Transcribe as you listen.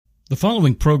The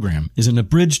following program is an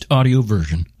abridged audio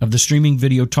version of the streaming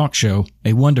video talk show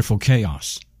A Wonderful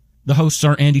Chaos. The hosts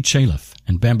are Andy Chaliff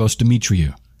and Bambos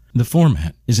Dimitriou. The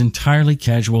format is entirely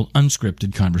casual,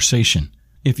 unscripted conversation.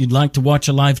 If you'd like to watch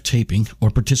a live taping or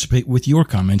participate with your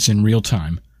comments in real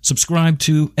time, subscribe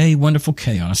to A Wonderful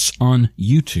Chaos on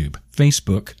YouTube,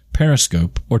 Facebook,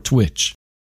 Periscope, or Twitch.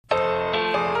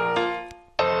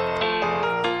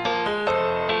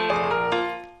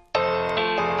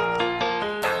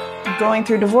 Going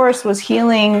through divorce was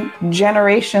healing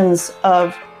generations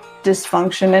of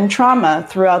dysfunction and trauma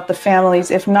throughout the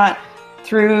families, if not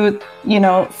through,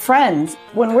 friends.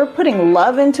 When we're putting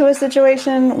love into a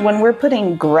situation, when we're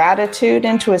putting gratitude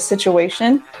into a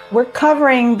situation, we're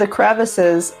covering the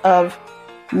crevices of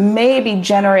maybe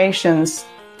generations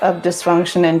of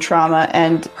dysfunction and trauma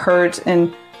and hurt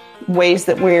and ways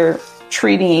that we're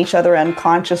treating each other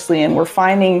unconsciously. And we're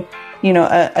finding,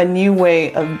 a new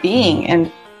way of being.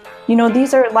 And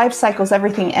these are life cycles.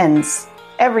 Everything ends.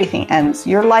 Everything ends.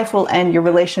 Your life will end. Your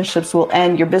relationships will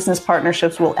end. Your business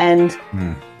partnerships will end.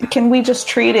 Can we just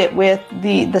treat it with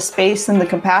the space and the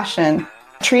compassion?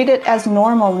 Treat it as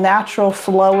normal, natural,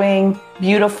 flowing,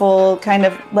 beautiful,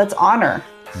 let's honor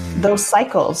those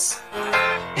cycles.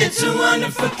 It's a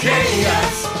wonderful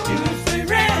chaos. Beautifully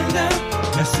random.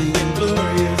 Messy and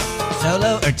glorious.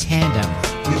 Solo or tandem?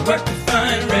 We work to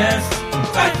find rest and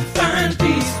fight to find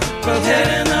peace. Both head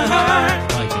and the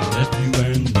heart, Like a nephew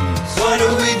and niece. what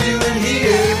are we doing here?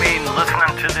 You mean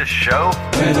listening to this show?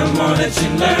 Where the more that you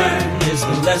learn is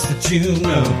the less that you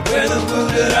know. Where the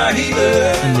wounded are healed.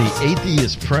 And the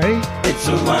atheists pray? It's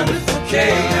a wonderful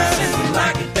chaos, and we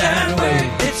like it that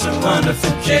way. It's a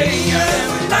wonderful chaos,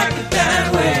 and we like it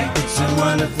that way. It's a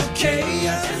wonderful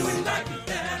chaos, and we like it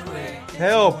that way.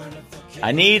 Help!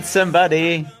 I need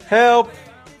somebody. Help!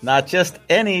 Not just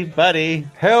anybody.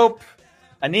 Help!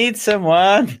 I need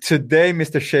someone. Today,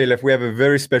 Mr. Chaliff, we have a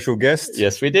very special guest.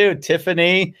 Yes, we do.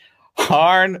 Tiffany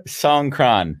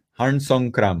Harngsongkram.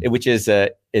 Harngsongkram. Which is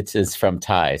it is from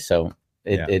Thai, so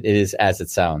it is as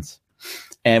it sounds.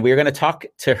 And we're going to talk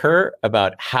to her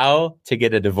about how to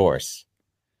get a divorce.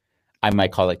 I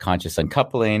might call it conscious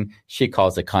uncoupling. She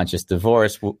calls it conscious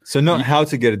divorce. So not how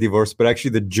to get a divorce, but actually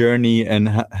the journey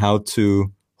and how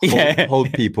to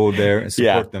hold people there and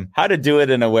support them. How to do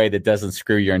it in a way that doesn't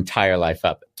screw your entire life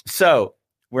up. So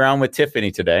we're on with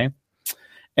Tiffany today.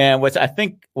 And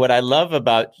what I love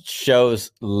about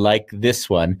shows like this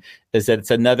one is that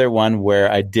it's another one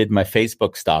where I did my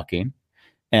Facebook stalking.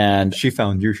 And she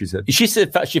found you, she said. She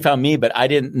said she found me, but I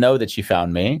didn't know that she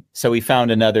found me. So we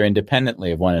found another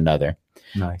independently of one another.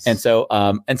 Nice. And so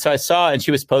I saw, and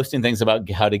she was posting things about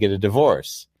how to get a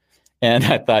divorce. And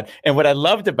I thought, and what I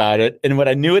loved about it, and what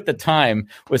I knew at the time,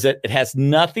 was that it has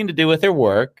nothing to do with her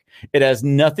work. It has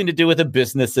nothing to do with a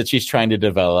business that she's trying to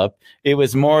develop. It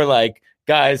was more like,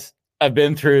 guys, I've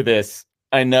been through this.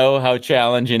 I know how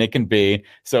challenging it can be.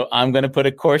 So I'm going to put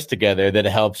a course together that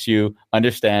helps you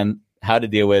understand how to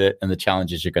deal with it and the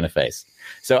challenges you're going to face.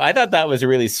 So I thought that was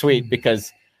really sweet,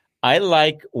 because I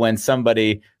like when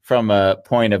somebody from a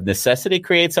point of necessity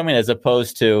creates something, as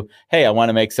opposed to, hey, I want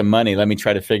to make some money. Let me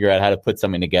try to figure out how to put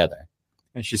something together.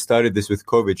 And she started this with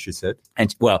COVID, she said.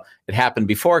 And well, it happened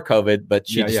before COVID, but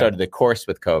she started the course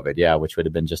with COVID, which would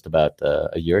have been just about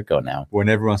a year ago now. When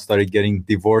everyone started getting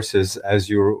divorces, as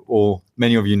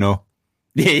many of you know.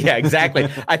 Yeah, exactly.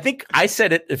 I think I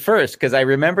said it at first because I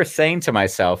remember saying to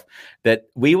myself that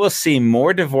we will see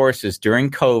more divorces during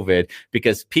COVID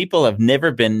because people have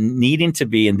never been needing to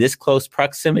be in this close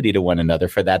proximity to one another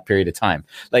for that period of time.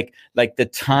 Like the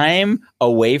time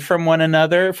away from one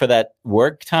another for that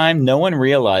work time, no one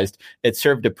realized it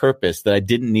served a purpose, that I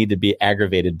didn't need to be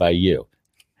aggravated by you.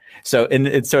 So, and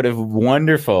it's sort of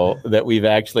wonderful that we've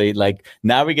actually,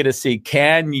 now we get to see,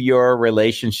 can your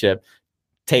relationship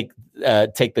take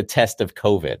the test of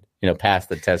COVID, pass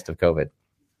the test of COVID.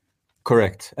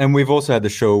 Correct. And we've also had the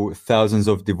show Thousands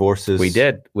of Divorces. We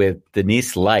did, with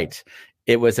Denise Light.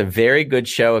 It was a very good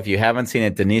show. If you haven't seen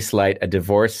it, Denise Light, a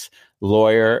divorce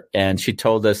lawyer, and she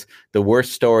told us the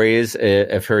worst stories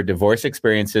of her divorce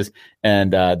experiences.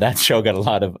 And that show got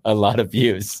a lot of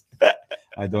views.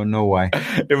 I don't know why.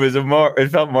 It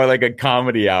felt more like a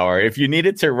comedy hour. If you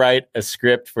needed to write a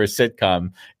script for a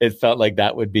sitcom, it felt like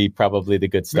that would be probably the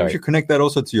good start. Maybe you should connect that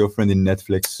also to your friend in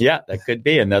Netflix. Yeah, that could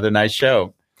be another nice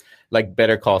show. Like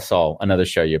Better Call Saul, another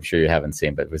show I'm sure you haven't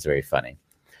seen, but it was very funny.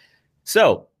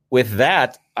 So with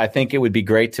that, I think it would be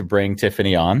great to bring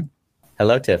Tiffany on.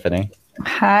 Hello, Tiffany.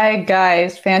 Hi,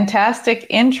 guys. Fantastic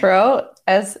intro,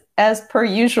 as per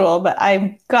usual, but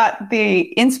I got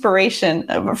the inspiration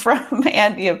from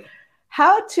Andy of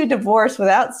how to divorce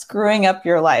without screwing up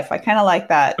your life. I kind of like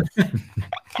that.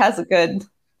 Has a good,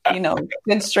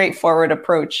 good straightforward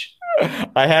approach.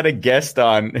 I had a guest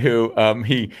on who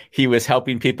he was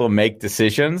helping people make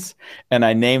decisions, and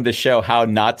I named the show "How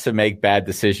Not to Make Bad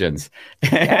Decisions."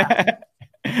 Yeah.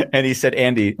 And he said,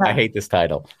 "Andy, I hate this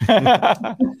title."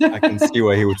 I can see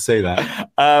why he would say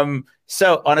that.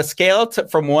 So, on a scale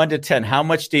from 1 to 10, how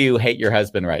much do you hate your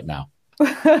husband right now?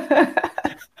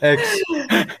 X.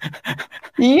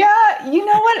 Yeah, you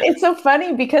know what? It's so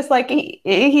funny because like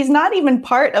he's not even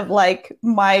part of like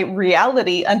my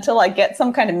reality until I get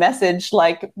some kind of message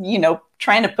like,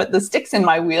 trying to put the sticks in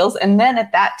my wheels. And then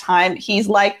at that time, he's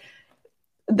like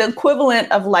the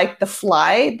equivalent of like the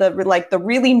fly, the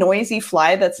really noisy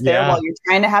fly that's there while you're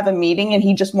trying to have a meeting and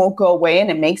he just won't go away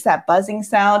and it makes that buzzing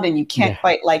sound and you can't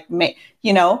quite like make,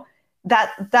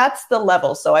 that's the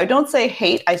level. So I don't say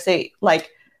hate, I say like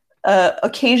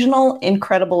occasional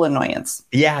incredible annoyance.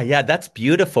 Yeah, that's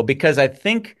beautiful because I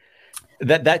think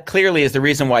that clearly is the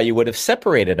reason why you would have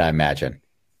separated, I imagine.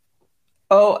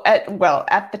 Oh, at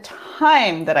the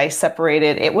time that I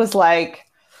separated, it was like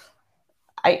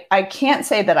I can't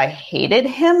say that I hated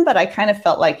him, but I kind of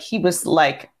felt like he was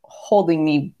like holding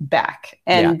me back.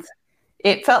 And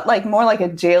it felt like more like a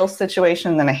jail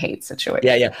situation than a hate situation.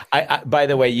 Yeah. I by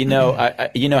the way, you know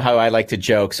how I like to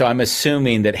joke. So I'm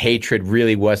assuming that hatred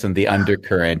really wasn't the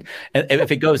undercurrent. And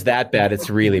if it goes that bad, it's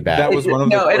really bad. That was one of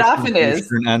the it often is.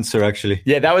 An answer, actually.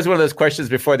 Yeah, that was one of those questions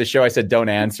before the show. I said, don't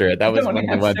answer it. That was one of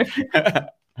the ones.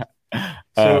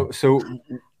 So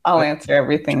I'll answer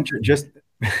everything. Just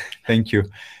thank you.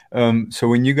 So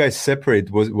when you guys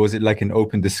separate, was it like an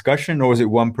open discussion or was it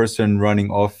one person running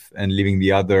off and leaving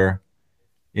the other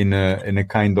in a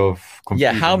kind of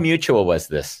confusion? Yeah, how mutual was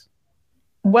this?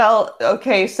 Well,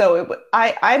 okay, so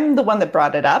I'm the one that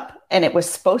brought it up, and it was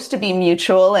supposed to be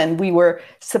mutual, and we were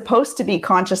supposed to be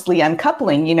consciously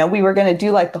uncoupling. We were going to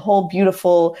do like the whole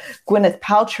beautiful Gwyneth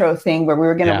Paltrow thing where we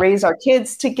were going to raise our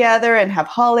kids together and have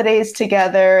holidays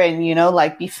together and,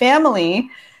 like be family.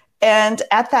 And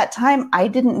at that time, I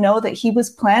didn't know that he was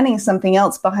planning something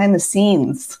else behind the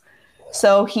scenes.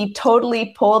 So he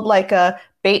totally pulled like a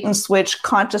bait and switch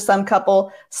conscious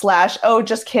uncouple / oh,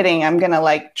 just kidding. I'm going to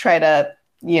like try to,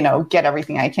 get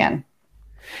everything I can.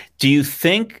 Do you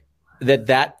think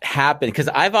that happened? Because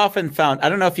I've often found, I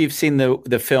don't know if you've seen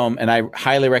the film, and I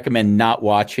highly recommend not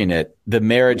watching it, The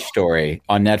Marriage Story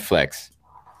on Netflix.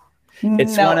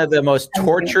 It's one of the most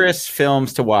torturous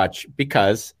films to watch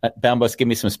because, Bambos, give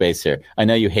me some space here. I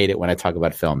know you hate it when I talk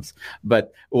about films,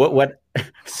 but what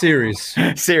series?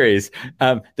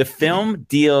 The film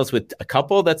deals with a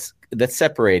couple that's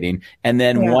separating, and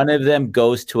then one of them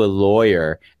goes to a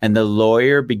lawyer, and the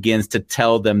lawyer begins to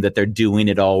tell them that they're doing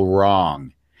it all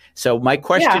wrong. So my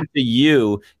question to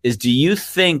you is, do you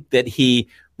think that he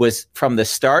was from the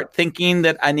start thinking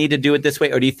that I need to do it this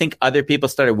way? Or do you think other people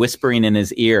started whispering in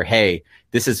his ear, hey,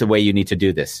 this is the way you need to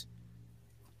do this?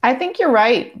 I think you're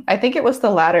right. I think it was the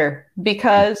latter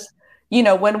because,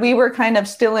 when we were kind of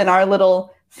still in our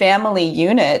little family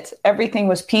unit, everything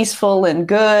was peaceful and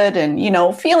good. And,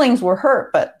 feelings were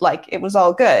hurt, but like it was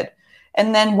all good.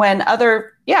 And then when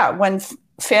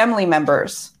family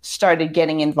members started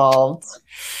getting involved,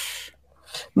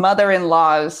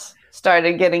 mother-in-laws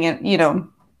started getting in,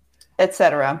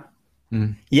 etc.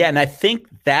 Yeah, and I think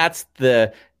that's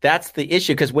the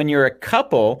issue because when you're a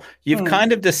couple, you've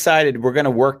kind of decided we're going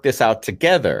to work this out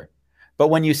together. But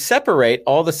when you separate,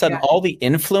 all of a sudden, all the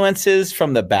influences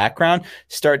from the background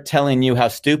start telling you how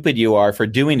stupid you are for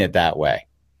doing it that way.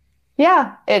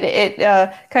 Yeah, it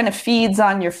kind of feeds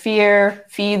on your fear,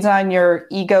 feeds on your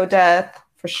ego death,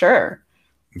 for sure.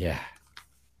 Yeah,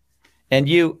 and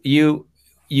you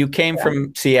came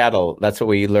from Seattle. That's what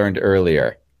we learned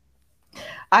earlier.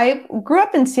 I grew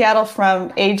up in Seattle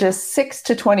from ages 6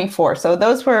 to 24. So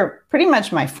those were pretty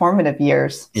much my formative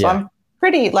years. So I'm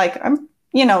pretty I'm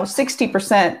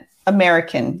 60%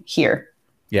 American here.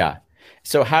 Yeah.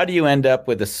 So how do you end up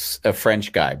with a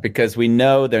French guy? Because we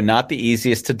know they're not the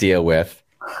easiest to deal with.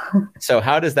 So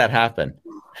how does that happen?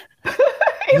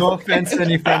 No offense to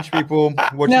any French people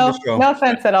watching the show. No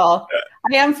offense at all.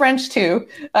 I am French too.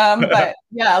 But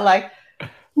yeah,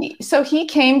 so he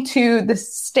came to the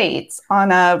States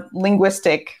on a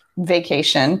linguistic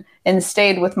vacation and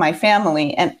stayed with my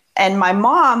family. And my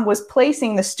mom was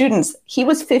placing the students. He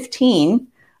was 15.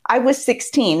 I was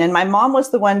 16. And my mom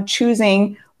was the one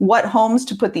choosing what homes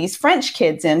to put these French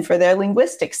kids in for their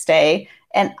linguistic stay.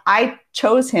 And I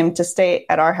chose him to stay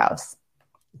at our house.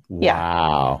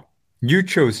 Wow. You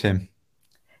chose him.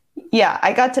 Yeah,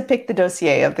 I got to pick the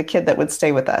dossier of the kid that would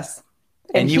stay with us.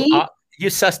 And you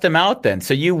sussed him out then.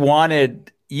 So you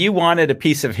wanted you wanted a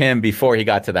piece of him before he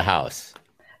got to the house.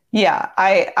 Yeah,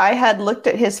 I had looked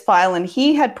at his file, and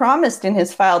he had promised in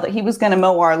his file that he was going to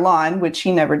mow our lawn, which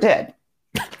he never did.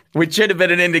 Which should have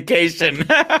been an indication.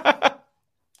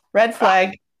 Red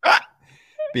flag.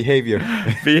 Behavior.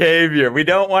 Behavior. We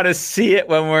don't want to see it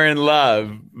when we're in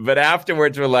love, but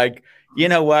afterwards we're like, you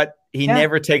know what? He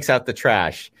never takes out the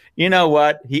trash. You know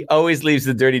what? He always leaves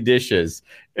the dirty dishes,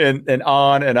 and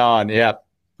on and on. Yeah.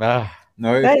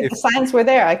 No, The signs were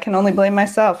there. I can only blame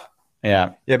myself.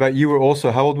 Yeah. Yeah, but you were also,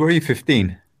 how old were you?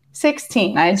 15?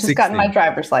 16. I had just gotten my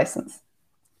driver's license.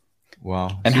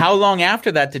 Wow. And how long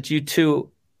after that did you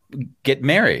two get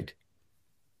married?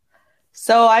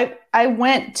 So I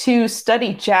went to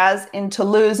study jazz in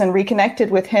Toulouse and reconnected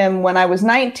with him when I was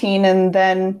 19, and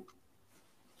then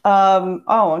when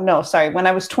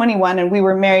I was 21, and we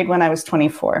were married when I was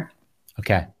 24.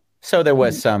 Okay. So there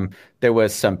was some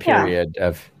period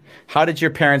of. How did your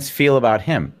parents feel about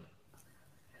him?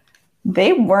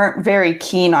 They weren't very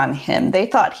keen on him. They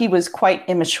thought he was quite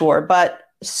immature, but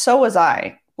so was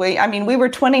I. We were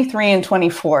 23 and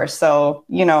 24, so,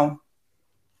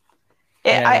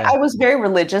 I was very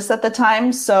religious at the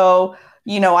time. So,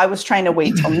 I was trying to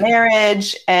wait till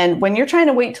marriage. And when you're trying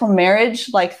to wait till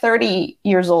marriage, like 30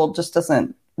 years old just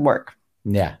doesn't work.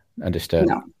 Yeah, understood.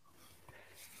 No.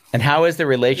 And how is the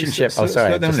relationship? Slow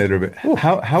down a little bit.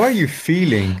 How are you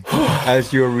feeling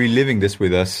as you're reliving this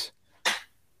with us?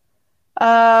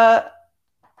 I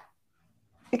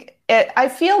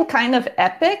feel kind of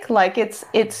epic. Like it's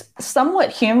somewhat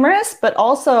humorous, but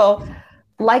also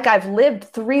like I've lived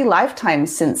 3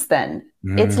 lifetimes since then.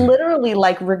 It's literally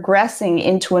like regressing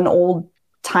into an old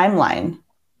timeline.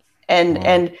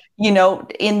 And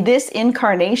in this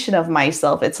incarnation of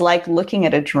myself, it's like looking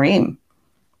at a dream.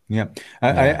 Yeah,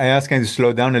 I ask kind of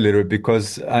slow down a little bit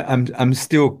because I'm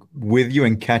still with you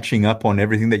and catching up on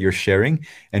everything that you're sharing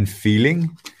and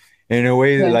feeling. In a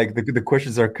way, like the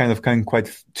questions are kind of coming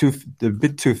a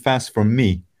bit too fast for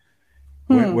me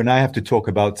when I have to talk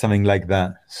about something like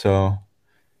that. So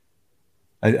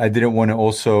I didn't want to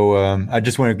also. I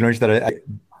just want to acknowledge that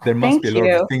there must be a lot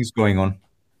of things going on.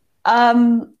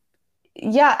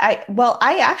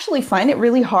 I actually find it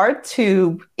really hard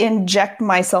to inject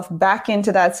myself back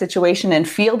into that situation and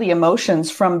feel the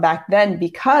emotions from back then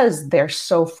because they're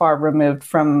so far removed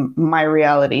from my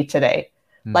reality today.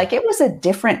 Like it was a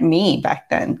different me back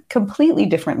then, completely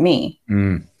different me.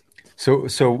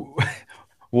 So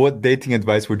what dating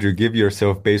advice would you give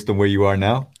yourself based on where you are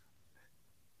now?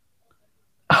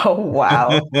 Oh,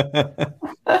 wow.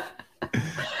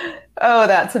 Oh,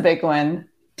 that's a big one.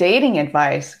 Dating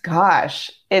advice.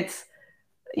 Gosh, I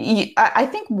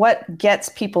think what gets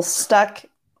people stuck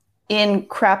in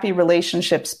crappy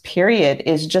relationships, period,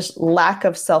 is just lack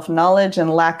of self-knowledge and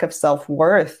lack of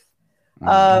self-worth.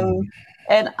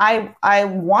 And I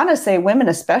want to say women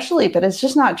especially, but it's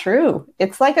just not true.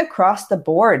 It's like across the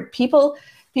board. People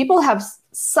have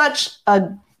such a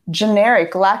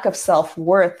generic lack of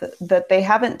self-worth that they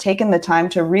haven't taken the time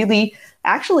to really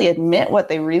actually admit what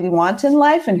they really want in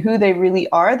life and who they really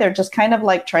are. They're just kind of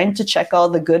like trying to check all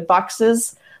the good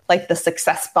boxes, like the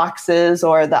success boxes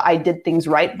or the I did things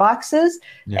right boxes.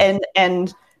 Yeah.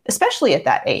 And especially at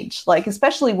that age, like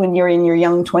especially when you're in your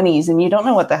young 20s and you don't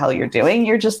know what the hell you're doing.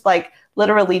 You're just like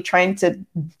literally trying to,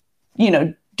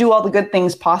 do all the good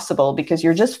things possible because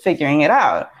you're just figuring it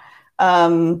out.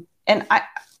 And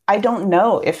I don't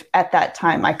know if at that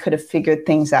time I could have figured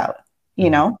things out,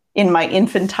 in my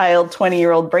infantile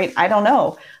 20-year-old brain. I don't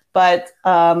know. But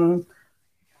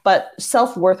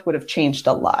self-worth would have changed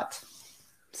a lot.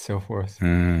 Self-worth.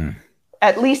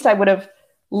 At least I would have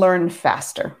learned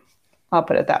faster. I'll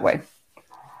put it that way.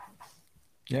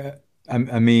 Yeah.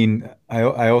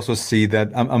 I also see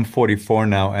that I'm 44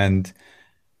 now, and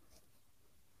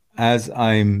as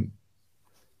I'm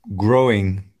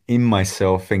growing in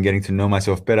myself and getting to know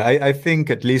myself better, I think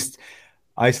at least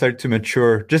I started to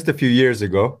mature just a few years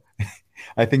ago.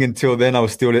 I think until then I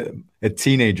was still a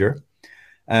teenager,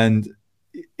 and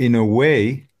in a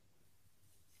way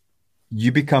you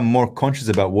become more conscious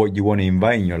about what you want to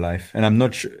invite in your life. And I'm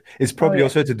not sure, it's probably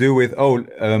also to do with,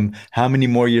 how many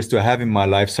more years do I have in my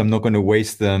life? So I'm not going to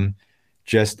waste them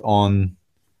just on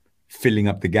filling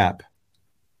up the gap.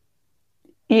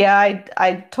 Yeah,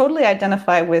 I totally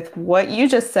identify with what you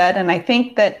just said. And I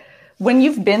think that when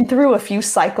you've been through a few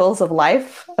cycles of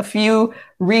life, a few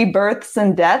rebirths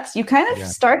and deaths, you kind of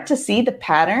start to see the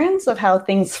patterns of how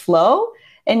things flow.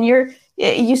 And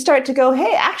you start to go,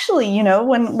 hey, actually,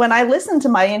 when I listened to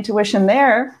my intuition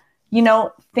there,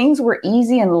 things were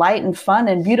easy and light and fun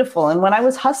and beautiful. And when I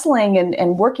was hustling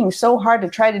and working so hard to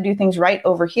try to do things right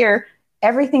over here,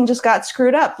 everything just got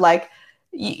screwed up. Like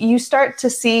you start to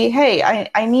see, hey,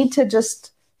 I need to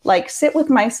just like sit with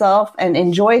myself and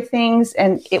enjoy things,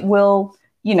 and it will,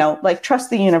 like trust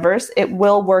the universe, it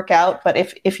will work out. But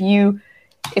if you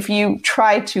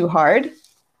try too hard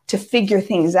to figure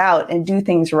things out and do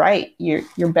things right,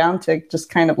 you're bound to just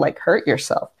kind of like hurt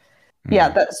yourself.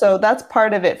 Yeah. So that's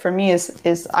part of it for me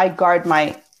is I guard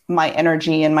my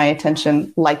energy and my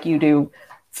attention like you do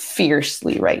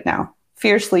fiercely right now.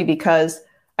 Fiercely, because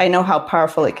I know how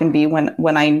powerful it can be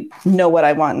when I know what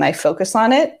I want and I focus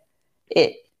on it.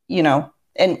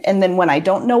 And then when I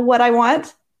don't know what I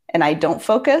want and I don't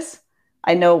focus,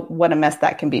 I know what a mess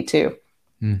that can be too.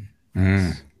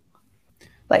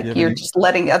 Like you're just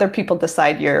letting other people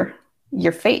decide your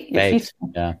fate, your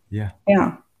future. Yeah.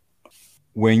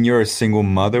 When you're a single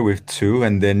mother with two,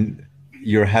 and then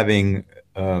you're having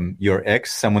your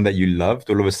ex, someone that you loved,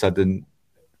 all of a sudden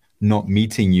not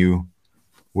meeting you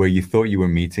where you thought you were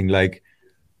meeting, like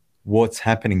what's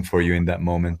happening for you in that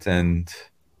moment? And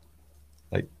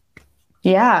like,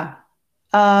 yeah,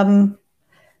 that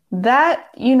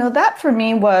for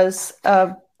me was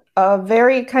a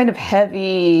very kind of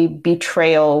heavy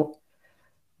betrayal,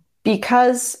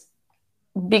 because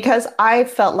I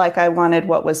felt like I wanted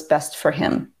what was best for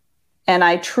him. And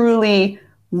I truly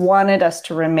wanted us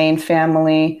to remain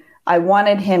family. I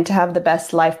wanted him to have the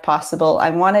best life possible.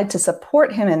 I wanted to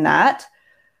support him in that.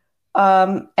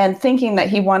 And thinking that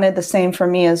he wanted the same for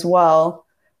me as well,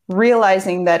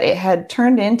 realizing that it had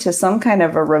turned into some kind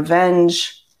of a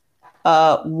revenge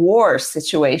war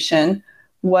situation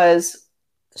was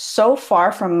so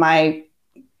far from my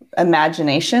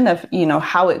imagination of,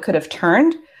 how it could have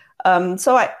turned.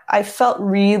 So I felt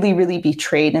really, really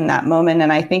betrayed in that moment.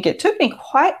 And I think it took me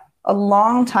quite a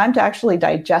long time to actually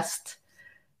digest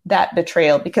that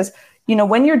betrayal, because,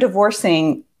 when you're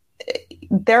divorcing,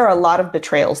 there are a lot of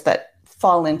betrayals that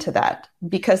fall into that,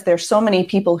 because there's so many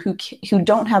people who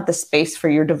don't have the space for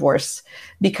your divorce,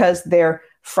 because they're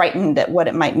frightened at what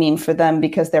it might mean for them,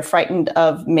 because they're frightened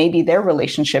of maybe their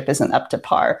relationship isn't up to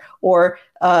par, or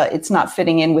it's not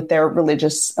fitting in with their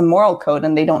religious and moral code,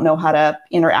 and they don't know how to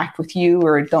interact with you,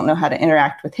 or don't know how to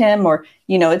interact with him, or,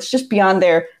 it's just beyond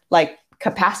their like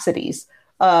capacities.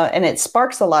 And it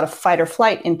sparks a lot of fight or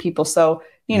flight in people. So,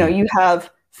 you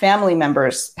have family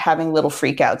members having little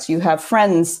freakouts, you have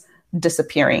friends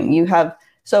disappearing,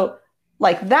 so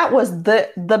like that was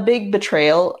the big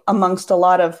betrayal amongst a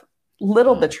lot of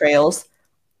little betrayals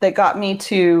that got me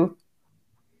to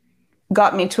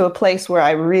a place where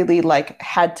I really like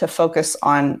had to focus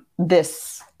on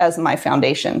this as my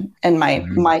foundation and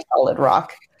my solid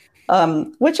rock,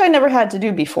 which I never had to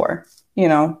do before.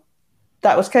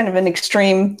 That was kind of an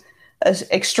extreme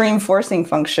forcing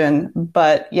function.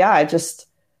 But yeah, I just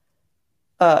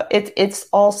it's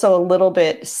also a little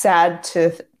bit sad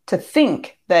to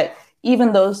think that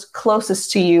even those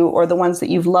closest to you, or the ones that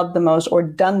you've loved the most or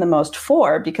done the most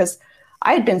for, because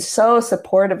I had been so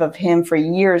supportive of him for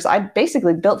years. I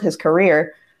basically built his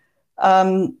career.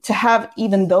 To have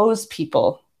even those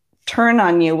people turn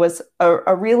on you was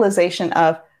a realization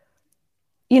of,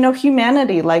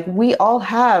 humanity. Like, we all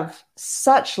have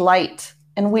such light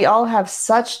and we all have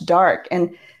such dark,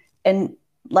 and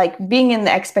like being in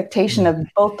the expectation of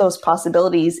both those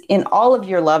possibilities in all of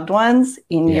your loved ones,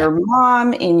 in your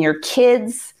mom, in your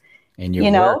kids, in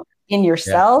your in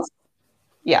yourself.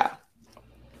 Yeah.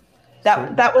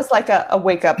 That was like a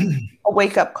wake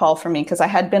up call for me, because I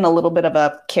had been a little bit of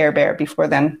a Care Bear before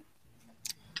then.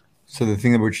 So the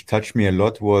thing that which touched me a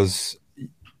lot was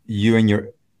you and your,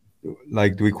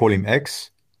 like, do we call him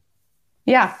ex?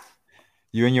 Yeah.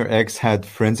 You and your ex had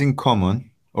friends in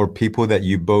common, or people that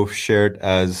you both shared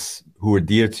as who were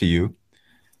dear to you,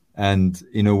 and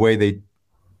in a way they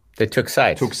took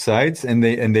sides, and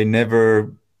they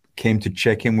never came to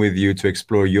check in with you to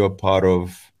explore your part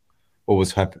of what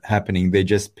was happening. They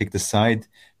just picked a side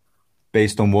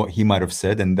based on what he might have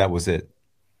said, and that was it.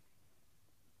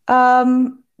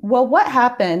 Well, what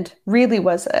happened really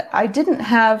was I didn't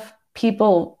have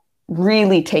people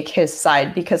really take his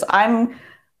side, because I'm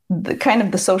kind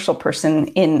of the social person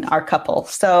in our couple.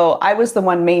 So I was the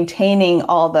one maintaining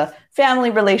all the family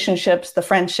relationships, the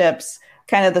friendships,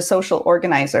 kind of the social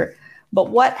organizer. But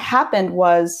what happened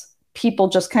was people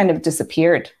just kind of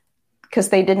disappeared, because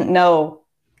they didn't know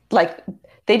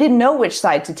which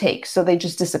side to take. So they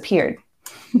just disappeared.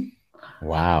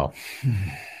 Wow.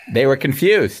 They were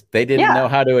confused. They didn't know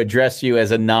how to address you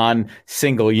as a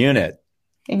non-single unit.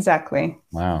 Exactly.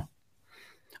 Wow.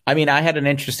 I mean, I had an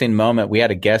interesting moment. We had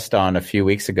a guest on a few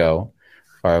weeks ago,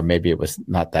 or maybe it was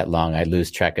not that long. I lose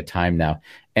track of time now.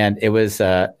 And it was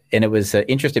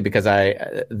interesting because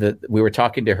we were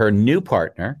talking to her new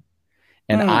partner,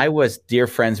 And I was dear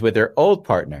friends with her old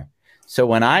partner. So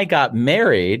when I got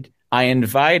married, I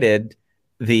invited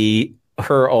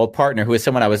her old partner, who was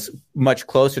someone I was much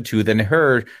closer to than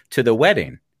her, to the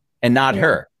wedding, and not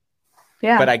her.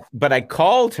 Yeah. But I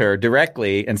called her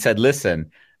directly and said,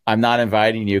 listen, I'm not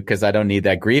inviting you because I don't need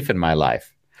that grief in my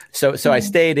life. So I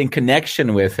stayed in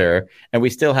connection with her, and we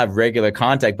still have regular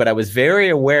contact. But I was very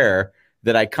aware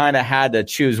that I kind of had to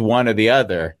choose one or the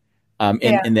other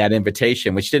in that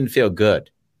invitation, which didn't feel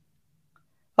good.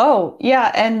 Oh,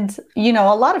 yeah. And,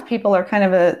 a lot of people are kind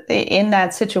of in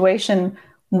that situation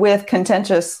with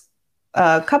contentious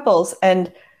couples.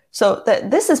 And so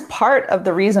this is part of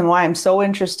the reason why I'm so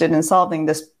interested in solving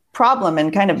this problem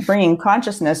and kind of bringing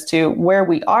consciousness to where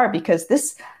we are, because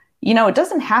this, it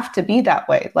doesn't have to be that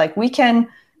way. Like, we can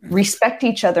respect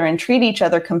each other and treat each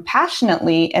other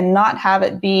compassionately and not have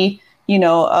it be,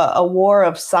 a war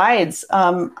of sides.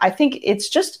 I think it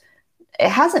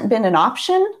hasn't been an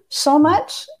option so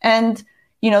much. And,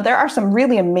 there are some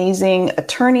really amazing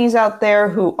attorneys out there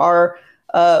who are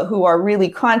really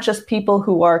conscious people,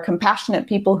 who are compassionate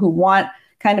people, who want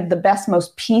kind of the best,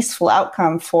 most peaceful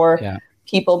outcome for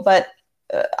people. But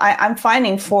I'm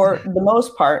finding, for the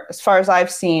most part, as far as I've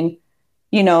seen,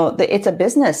 it's a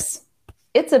business.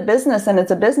 It's a business, and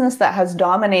it's a business that has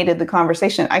dominated the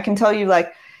conversation. I can tell you,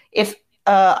 like, if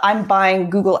I'm buying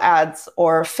Google ads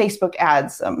or Facebook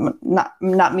ads,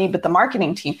 not me, but the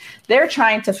marketing team, they're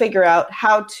trying to figure out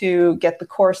how to get the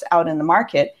course out in the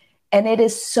market. And it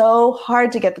is so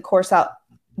hard to get the course out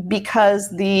because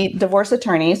the divorce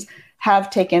attorneys have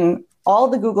taken all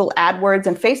the Google AdWords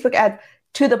and Facebook ads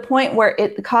to the point where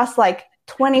it costs like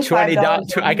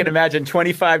 $25. I can imagine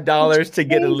 $25 to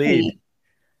get a lead.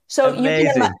 So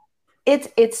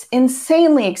it's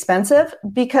insanely expensive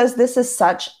because this is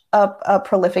such a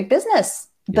prolific business,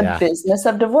 the business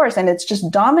of divorce. And it's just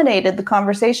dominated the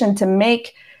conversation to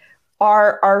make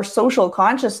our social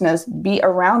consciousness be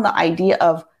around the idea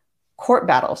of court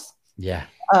battles. Yeah.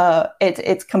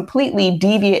 It's completely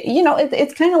deviate.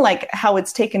 It's kind of like how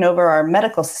it's taken over our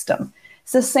medical system.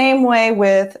 It's the same way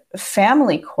with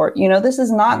family court. This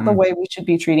is not the way we should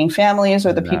be treating families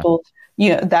or the people,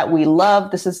 that we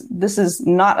love. This is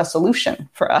not a solution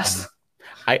for us.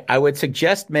 I would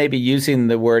suggest maybe using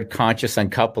the word conscious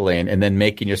uncoupling and then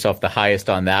making yourself the highest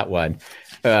on that one.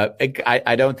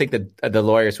 I don't think that the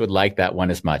lawyers would like that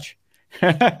one as much.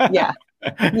 Yeah.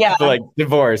 Like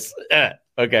divorce.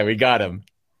 Okay, we got him.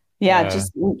 Yeah,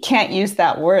 just can't use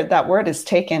that word. That word is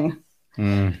taken.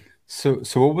 So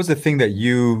what was the thing that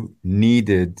you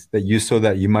needed, that you saw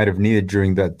that you might have needed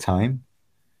during that time,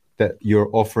 that you're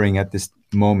offering at this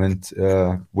moment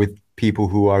with people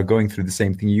who are going through the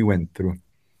same thing you went through?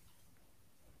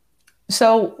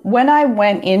 So when I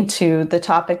went into the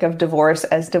topic of divorce,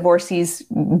 as divorcees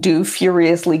do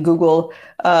furiously Google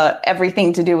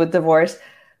everything to do with divorce,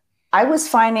 I was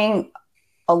finding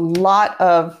a lot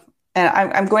of, and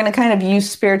I'm going to kind of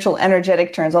use spiritual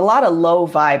energetic terms, a lot of low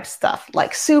vibe stuff,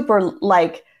 like super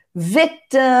like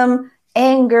victim,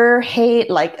 anger, hate,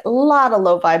 like a lot of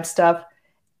low vibe stuff,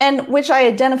 and which I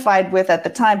identified with at the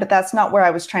time, but that's not where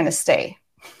I was trying to stay.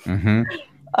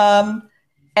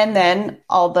 And then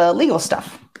all the legal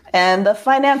stuff and the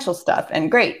financial stuff. And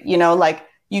great, like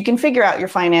you can figure out your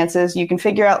finances, you can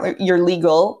figure out your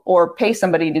legal, or pay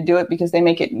somebody to do it because they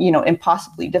make it,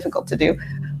 impossibly difficult to do.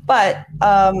 But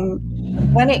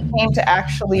when it came to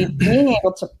actually being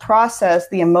able to process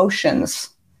the emotions,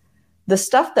 the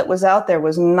stuff that was out there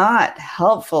was not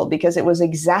helpful because it was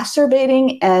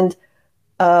exacerbating and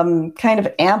kind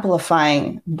of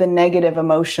amplifying the negative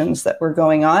emotions that were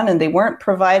going on. And they weren't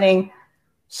providing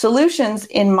solutions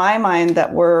in my mind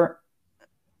that were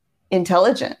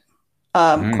intelligent,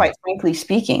 quite frankly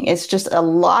speaking. It's just a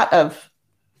lot of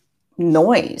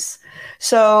noise.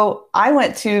 So I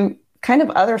went to kind of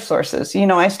other sources.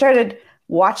 I started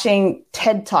watching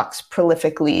TED Talks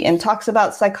prolifically, and talks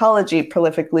about psychology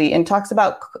prolifically, and talks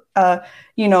about,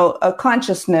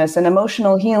 consciousness and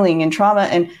emotional healing and trauma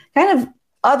and kind of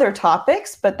other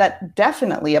topics, but that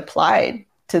definitely applied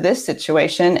to this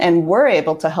situation and were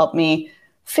able to help me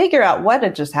figure out what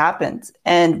had just happened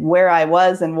and where I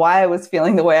was and why I was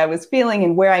feeling the way I was feeling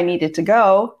and where I needed to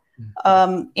go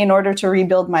in order to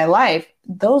rebuild my life.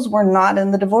 Those were not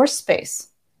in the divorce space.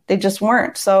 They just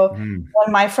weren't. So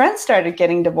when my friends started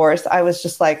getting divorced, I was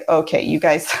just like, okay, you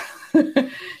guys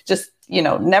just,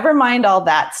 never mind all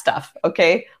that stuff.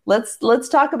 Okay, let's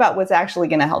talk about what's actually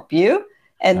going to help you.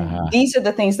 And these are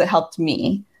the things that helped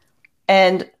me.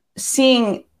 And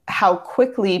seeing how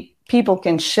quickly people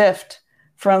can shift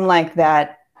from like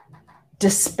that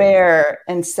despair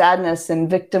and sadness and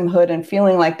victimhood and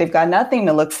feeling like they've got nothing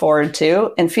to look forward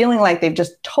to and feeling like they've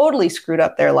just totally screwed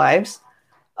up their lives,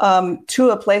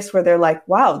 to a place where they're like,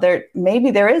 wow,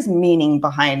 maybe there is meaning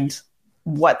behind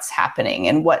what's happening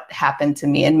and what happened to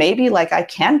me. And maybe like I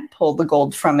can pull the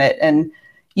gold from it and,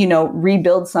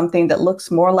 rebuild something that looks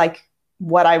more like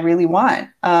what I really want.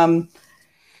 And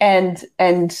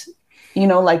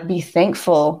like be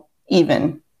thankful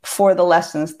even for the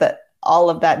lessons that all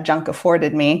of that junk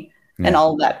afforded me and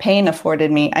all of that pain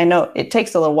afforded me. I know it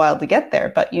takes a little while to get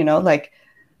there, but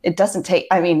it doesn't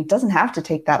have to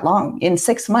take that long. In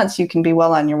 6 months, you can be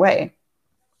well on your way.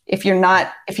 If you're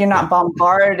not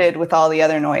bombarded with all the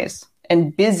other noise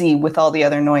and busy with all the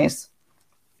other noise.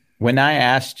 When I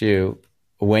asked you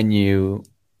when you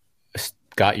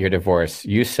got your divorce,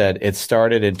 you said it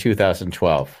started in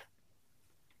 2012.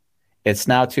 It's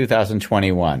now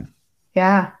 2021.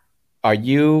 Yeah. Are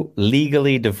you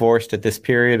legally divorced at this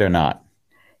period or not?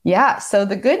 Yeah. So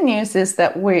the good news is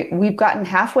that we've gotten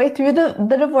halfway through the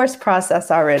divorce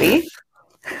process already.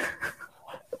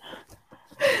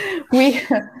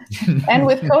 And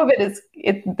with COVID,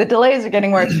 the delays are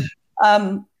getting worse.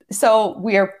 So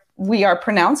we are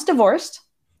pronounced divorced,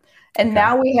 and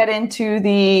now we head into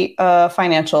the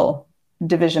financial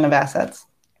division of assets.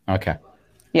 Okay.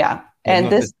 Yeah,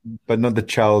 but not the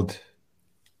child.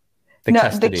 The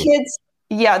custody. The kids.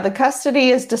 Yeah, the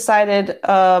custody is decided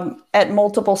at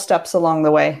multiple steps along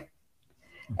the way,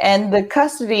 and the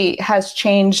custody has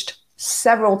changed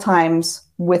several times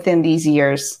within these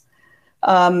years.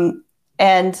 And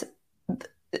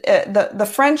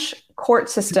the French court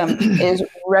system is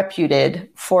reputed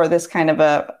for this kind of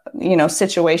a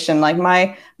situation. Like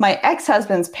my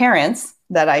ex-husband's parents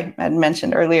that I had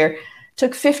mentioned earlier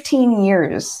took 15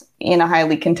 years in a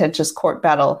highly contentious court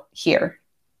battle here.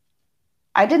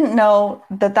 I didn't know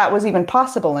that was even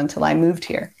possible until I moved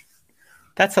here.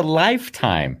 That's a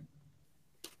lifetime.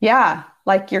 Yeah,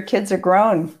 like your kids are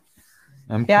grown.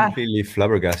 I'm completely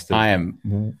flabbergasted. I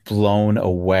am blown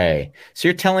away. So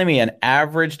you're telling me an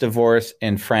average divorce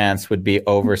in France would be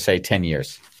over, say, 10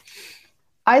 years?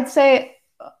 I'd say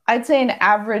an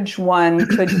average one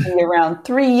could be around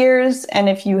 3 years. And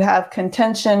if you have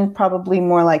contention, probably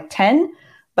more like 10.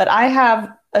 But I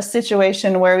have a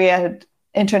situation where we had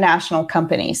international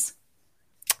companies.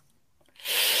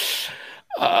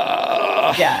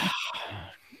 Yeah.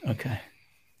 Okay.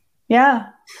 Yeah.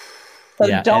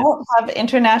 So don't have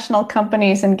international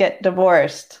companies and get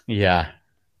divorced. Yeah,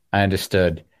 I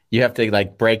understood. You have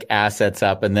to break assets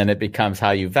up, and then it becomes how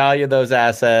you value those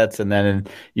assets, and then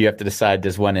you have to decide,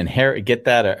 does one get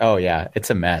that, or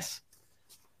it's a mess.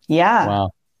 Yeah.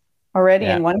 Wow. Already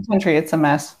in one country, it's a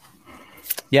mess.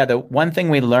 Yeah, the one thing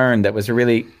we learned that was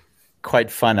really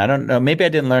quite fun. I don't know. Maybe I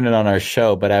didn't learn it on our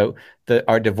show, but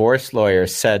our divorce lawyer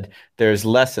said there's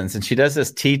lessons, and she does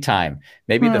this tea time.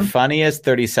 Maybe the funniest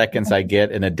 30 seconds I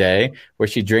get in a day, where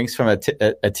she drinks from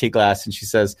a tea glass and she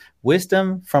says,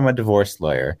 "Wisdom from a divorce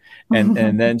lawyer," and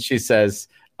then she says,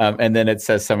 and then it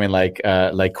says something like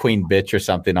Queen Bitch or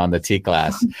something on the tea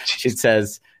glass. She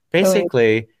says,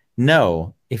 basically,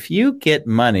 no, if you get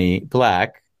money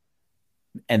black,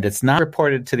 and it's not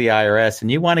reported to the IRS,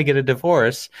 and you want to get a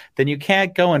divorce, then you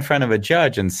can't go in front of a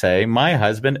judge and say, my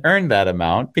husband earned that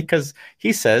amount, because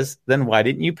he says, then why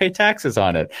didn't you pay taxes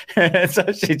on it? And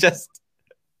so she just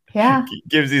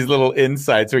gives these little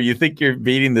insights where you think you're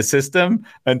beating the system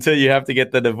until you have to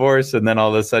get the divorce, and then all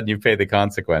of a sudden you pay the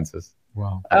consequences.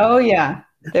 Wow. Oh, yeah.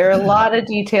 There are a lot of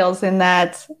details in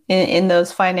that, in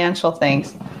those financial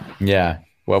things. Yeah.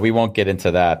 Well, we won't get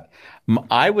into that.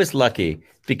 I was lucky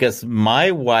because my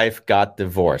wife got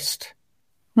divorced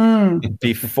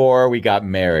before we got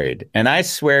married. And I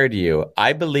swear to you,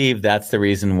 I believe that's the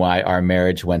reason why our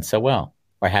marriage went so well,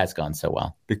 or has gone so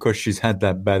well. Because she's had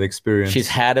that bad experience. She's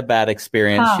had a bad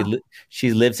experience.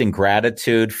 She lives in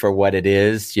gratitude for what it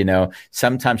is.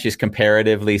 Sometimes she's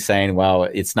comparatively saying, well,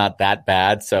 it's not that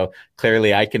bad. So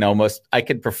clearly I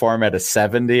could perform at a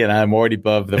 70 and I'm already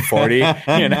above the 40,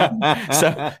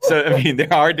 So, I mean,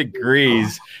 there are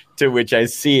degrees to which I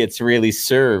see it's really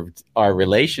served our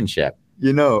relationship.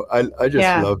 I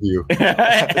just love you.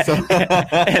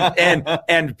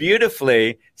 and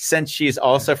beautifully, since she's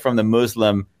also from the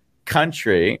Muslim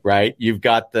country, right? You've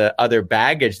got the other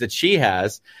baggage that she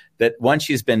has, that once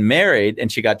she's been married,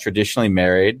 and she got traditionally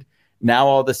married, now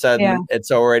all of a sudden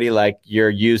it's already like you're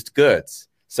used goods.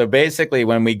 So basically,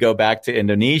 when we go back to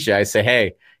Indonesia, I say,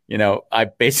 hey, I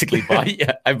basically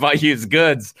bought used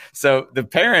goods. So the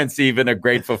parents even are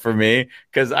grateful for me,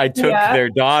 because I took their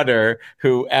daughter,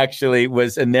 who actually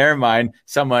was in their mind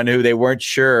someone who they weren't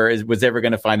sure was ever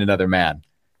going to find another man.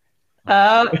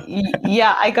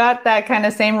 Yeah, I got that kind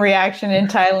of same reaction in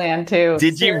Thailand too.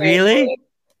 Did you really?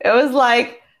 It was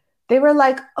like, they were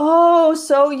like, oh,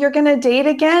 so you're going to date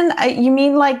again? You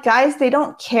mean like guys, they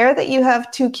don't care that you have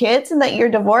 2 kids and that you're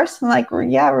divorced? I'm like,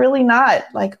 yeah, really not.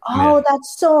 Like, oh, Yeah.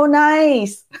 that's so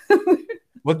nice.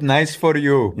 What nice for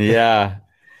you. Yeah.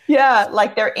 Yeah,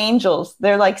 like they're angels.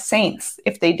 They're like saints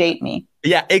if they date me.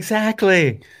 Yeah,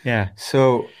 exactly. Yeah.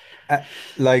 So,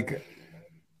 like,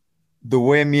 the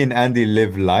way me and Andy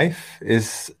live life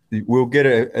is we'll get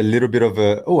a little bit of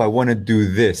I want to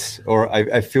do this, or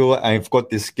I feel I've got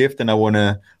this gift and I want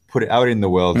to put it out in the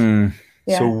world.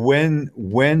 Yeah. So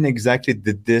when exactly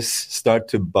did this start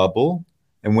to bubble,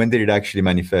 and when did it actually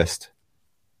manifest?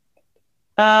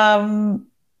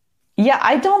 Yeah,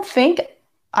 I don't think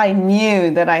I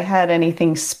knew that I had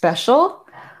anything special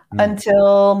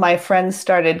until my friends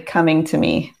started coming to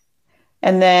me.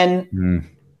 And then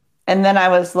I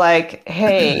was like,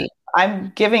 hey,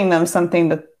 I'm giving them something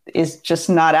that is just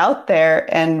not out there.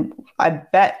 And I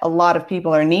bet a lot of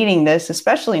people are needing this,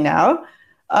 especially now.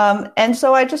 And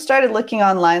so I just started looking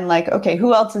online, like, okay,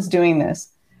 who else is doing this?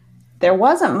 There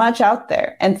wasn't much out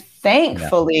there. And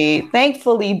thankfully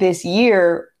this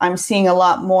year, I'm seeing a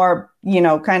lot more,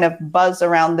 kind of buzz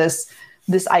around this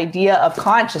idea of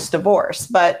conscious divorce.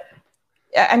 But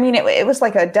I mean, it was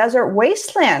like a desert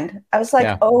wasteland. I was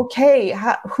like, okay,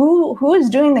 who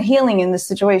is doing the healing in this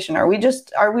situation? Are we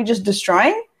just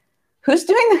destroying? Who's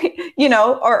doing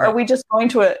or are we just going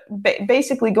to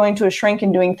basically going to a shrink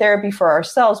and doing therapy for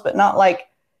ourselves, but not like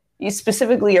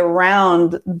specifically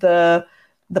around the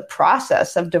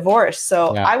process of divorce.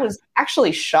 So I was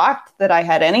actually shocked that I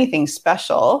had anything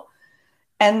special.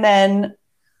 And then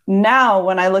now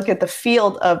when I look at the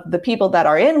field of the people that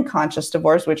are in conscious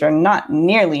divorce, which are not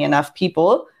nearly enough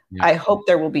people, I hope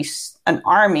there will be an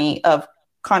army of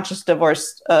conscious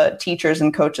divorce teachers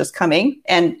and coaches coming,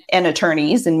 and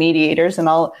attorneys and mediators and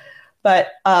all. But,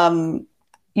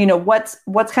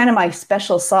 what's kind of my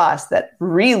special sauce that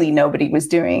really nobody was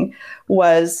doing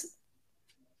was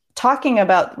talking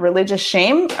about religious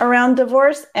shame around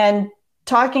divorce, and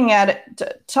talking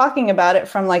about it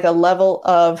from like a level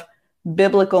of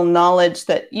biblical knowledge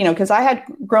that, because I had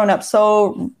grown up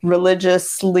so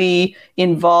religiously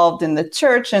involved in the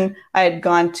church, and I had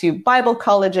gone to Bible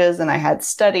colleges, and I had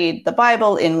studied the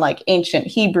Bible in like ancient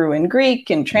Hebrew and Greek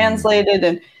and translated.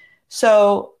 And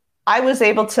so I was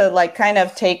able to like kind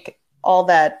of take all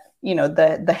that,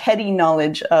 the heady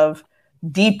knowledge of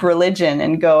deep religion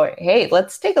and go, hey,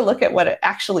 let's take a look at what it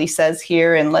actually says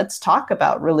here, and let's talk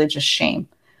about religious shame.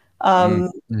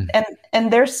 And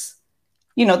there's,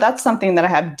 that's something that I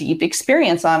have deep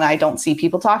experience on. I don't see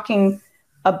people talking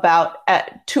about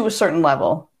to a certain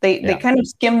level. They kind of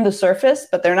skim the surface,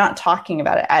 but they're not talking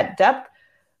about it at depth.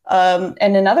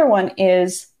 And another one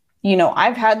is,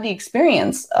 I've had the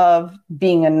experience of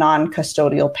being a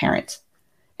non-custodial parent.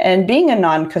 And being a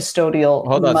non-custodial...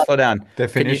 Hold on, slow down.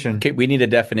 Definition. We need a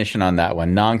definition on that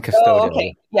one. Non-custodial. Oh,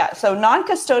 okay. Yeah, so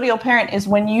non-custodial parent is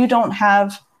when you don't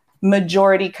have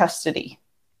majority custody,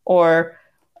 or...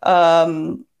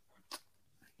 or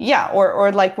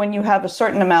like when you have a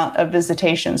certain amount of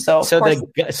visitation. So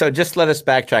just let us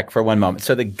backtrack for one moment.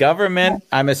 So the government,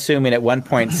 I'm assuming at one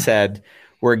point said,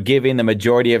 we're giving the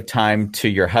majority of time to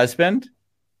your husband.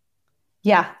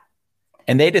 Yeah.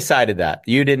 And they decided that.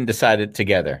 You didn't decide it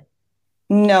together.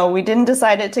 No, we didn't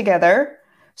decide it together.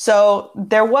 So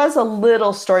there was a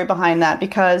little story behind that,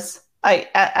 because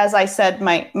as I said,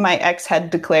 my ex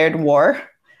had declared war.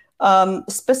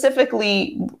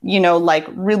 Specifically, like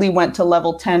really went to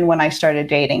level 10 when I started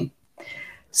dating.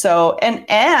 So,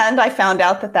 and I found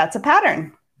out that that's a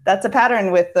pattern. That's a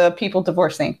pattern with the people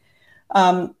divorcing.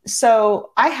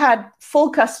 So I had full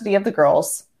custody of the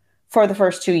girls for the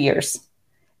first 2 years.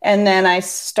 And then I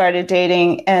started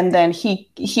dating, and then he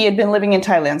had been living in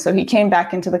Thailand. So he came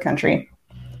back into the country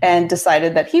and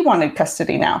decided that he wanted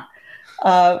custody now.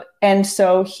 And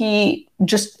so he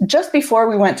just before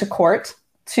we went to court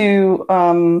to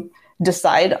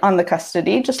decide on the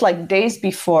custody, just like days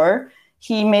before,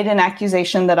 he made an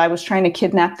accusation that I was trying to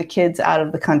kidnap the kids out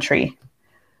of the country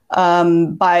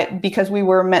because we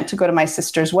were meant to go to my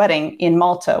sister's wedding in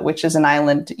Malta, which is an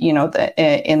island,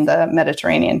 in the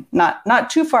Mediterranean, not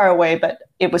too far away, but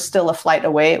it was still a flight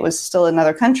away. It was still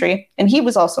another country. And he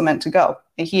was also meant to go.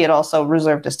 He had also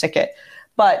reserved his ticket.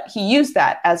 But he used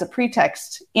that as a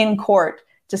pretext in court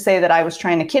to say that I was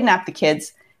trying to kidnap the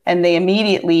kids. And they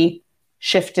immediately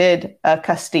shifted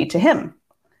custody to him,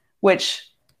 which,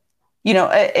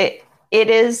 it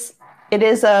is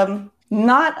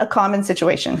not a common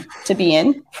situation to be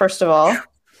in, first of all,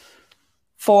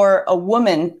 for a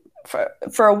woman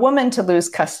for a woman to lose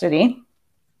custody,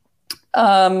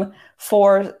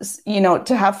 for,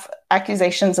 to have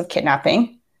accusations of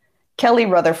kidnapping. Kelly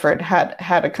Rutherford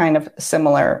had a kind of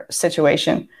similar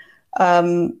situation.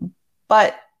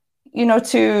 But,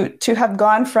 to have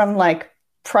gone from like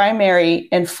primary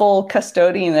and full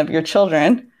custodian of your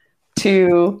children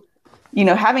to,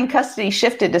 having custody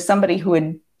shifted to somebody who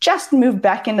had just moved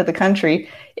back into the country,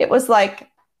 it was like,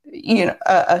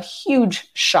 a huge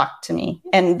shock to me.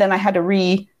 And then I had to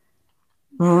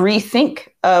rethink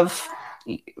of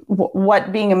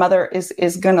what being a mother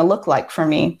is going to look like for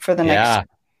me for the next,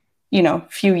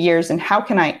 few years. And how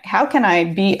can I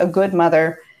be a good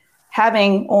mother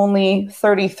having only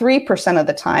 33% of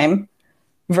the time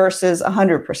versus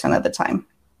 100% of the time?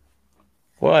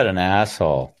 What an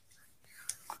asshole.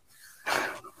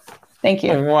 Thank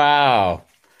you. Wow.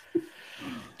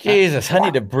 Jesus, I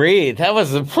need to breathe. That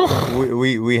was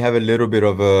we have a little bit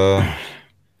of a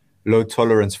low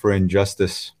tolerance for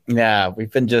injustice. Yeah,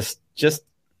 we've been just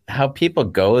how people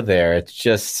go there.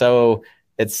 It's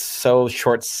so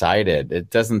short-sighted. It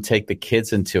doesn't take the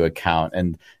kids into account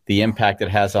and the impact it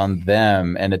has on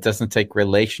them, and it doesn't take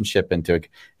relationship into it.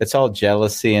 It's all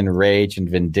jealousy and rage and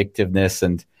vindictiveness,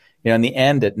 and in the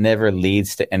end, it never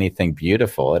leads to anything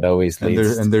beautiful. It always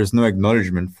leads. And there's no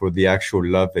acknowledgement for the actual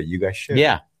love that you guys share.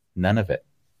 Yeah, none of it.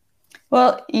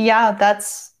 Well, yeah,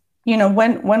 that's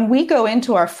when we go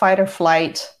into our fight or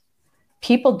flight,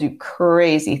 people do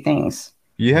crazy things.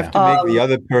 You have to make the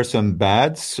other person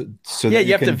bad so that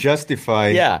you can justify.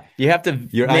 Yeah, you have to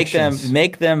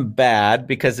make them bad,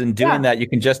 because in doing that, you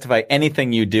can justify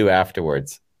anything you do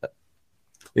afterwards.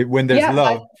 When there's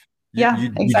love, you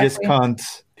exactly. just can't.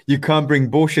 You can't bring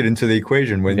bullshit into the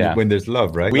equation when there's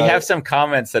love, right? We have some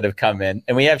comments that have come in,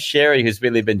 and we have Sherry, who's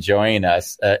really been joining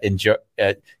us, and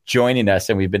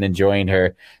we've been enjoying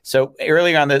her. So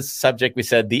earlier on this subject, we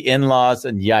said the in-laws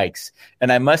and yikes.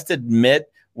 And I must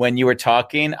admit, when you were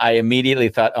talking, I immediately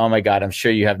thought, oh my God, I'm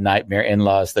sure you have nightmare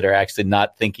in-laws that are actually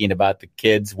not thinking about the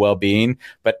kids' well-being,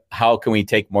 but how can we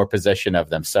take more possession of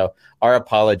them? So our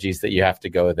apologies that you have to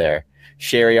go there.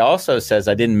 Sherry also says,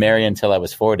 I didn't marry until I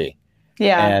was 40.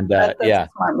 Yeah, and that's a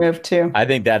smart move too. I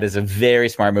think that is a very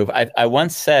smart move. I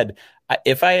once said,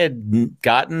 if I had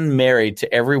gotten married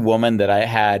to every woman that I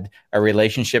had a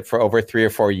relationship for over 3 or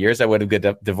 4 years, I would have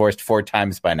got divorced 4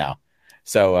 times by now.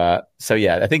 So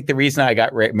yeah, I think the reason I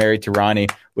got married to Ronnie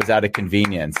was out of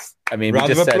convenience. I mean,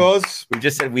 round of applause. We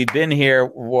just said we've been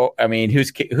here. I mean, who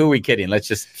are we kidding? Let's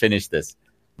just finish this.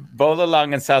 Bola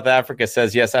Long in South Africa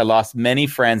says, yes, I lost many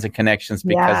friends and connections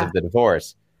because of the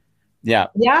divorce. Yeah.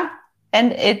 Yeah.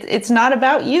 And it's not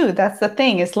about you. That's the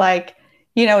thing. It's like,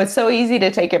 it's so easy to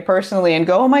take it personally and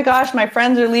go, oh my gosh, my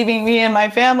friends are leaving me and my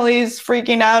family's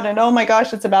freaking out. And oh my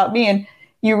gosh, it's about me. And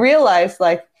you realize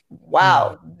like,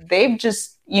 wow, they've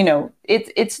just,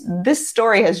 it's this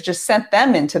story has just sent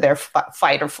them into their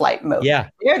fight or flight mode. Yeah.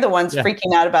 They're the ones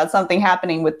freaking out about something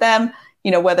happening with them,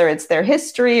 whether it's their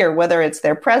history or whether it's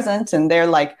their present. And they're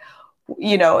like,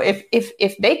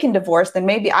 if they can divorce, then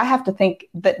maybe I have to think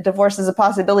that divorce is a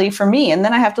possibility for me. And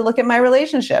then I have to look at my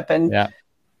relationship. And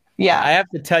yeah. I have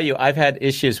to tell you, I've had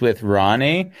issues with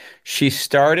Ronnie. She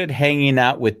started hanging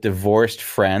out with divorced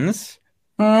friends.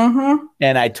 Mm-hmm.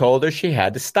 And I told her she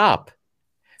had to stop.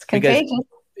 It's contagious.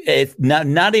 It's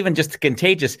not even just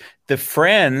contagious. The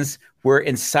friends were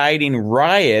inciting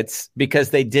riots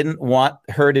because they didn't want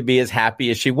her to be as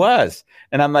happy as she was.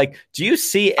 And I'm like, do you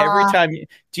see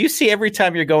every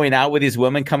time you're going out with these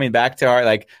women coming back to her,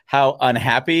 like how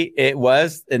unhappy it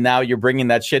was? And now you're bringing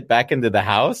that shit back into the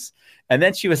house. And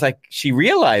then she was like, she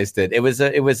realized it. It was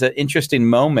an interesting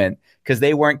moment because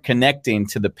they weren't connecting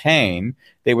to the pain.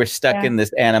 They were stuck in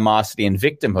this animosity and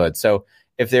victimhood. So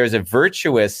if there's a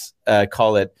virtuous,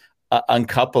 call it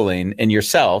uncoupling in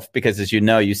yourself, because as you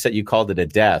know, you called it a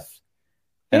death.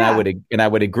 And I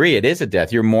would agree. It is a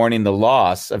death. You're mourning the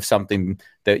loss of something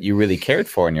that you really cared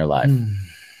for in your life.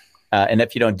 And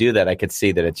if you don't do that, I could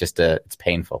see that it's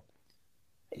painful.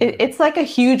 It's like a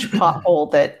huge pothole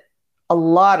that a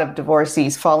lot of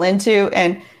divorcees fall into.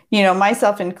 And,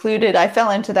 myself included, I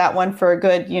fell into that one for a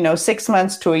good, 6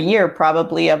 months to a year,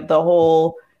 probably, of the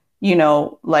whole,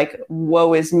 like,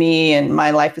 woe is me and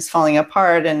my life is falling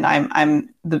apart. And I'm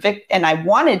the victim, and I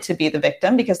wanted to be the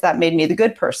victim because that made me the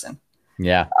good person.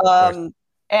 Yeah.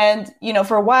 And,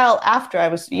 for a while after, I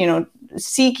was,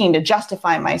 seeking to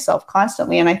justify myself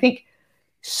constantly. And I think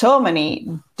so many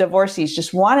divorcees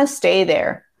just want to stay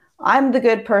there. I'm the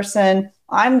good person.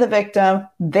 I'm the victim.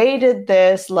 They did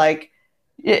this, like,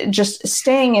 just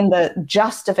staying in the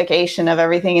justification of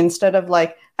everything instead of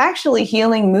like actually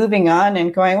healing, moving on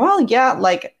and going, well, yeah,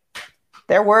 like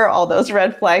there were all those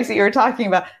red flags that you were talking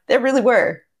about. There really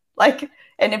were. Like,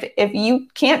 and if you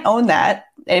can't own that,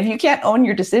 and if you can't own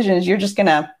your decisions, you're just going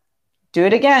to do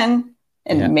it again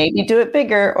and maybe do it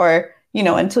bigger, or,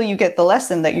 until you get the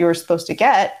lesson that you were supposed to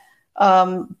get.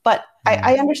 But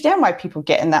I understand why people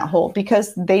get in that hole,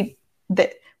 because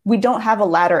we don't have a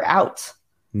ladder out.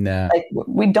 No. Like,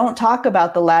 we don't talk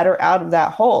about the ladder out of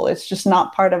that hole. It's just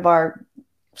not part of our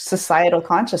societal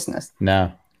consciousness.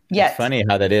 No. Yes. It's funny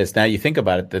how that is. Now you think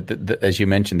about it, that as you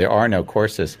mentioned, there are no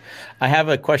courses. I have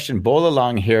a question.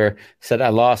 Bolalong here said, I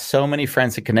lost so many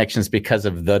friends and connections because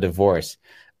of the divorce.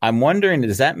 I'm wondering,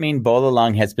 does that mean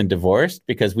Bolalong has been divorced?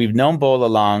 Because we've known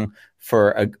Bolalong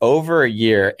for over a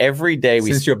year. Every day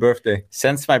since your birthday.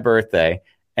 Since my birthday.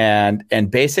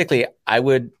 And basically, I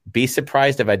would be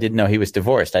surprised if I didn't know he was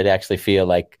divorced. I'd actually feel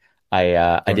like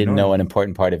I didn't know an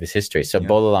important part of his history. So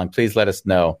Bolalong, please let us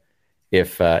know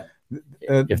if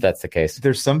that's the case.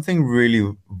 There's something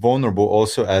really vulnerable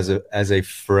also as a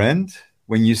friend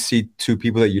when you see two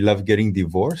people that you love getting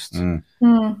divorced.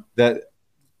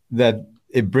 That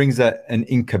it brings an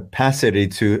incapacity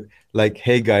to, like,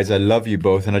 hey guys, I love you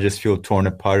both and I just feel torn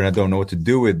apart and I don't know what to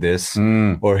do with this.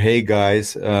 Or hey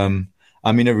guys,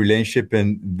 I'm in a relationship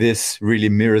and this really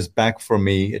mirrors back for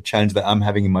me a challenge that I'm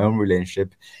having in my own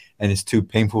relationship, and it's too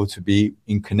painful to be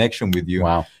in connection with you.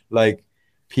 Wow. Like,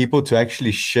 people to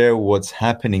actually share what's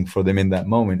happening for them in that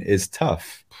moment is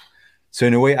tough. So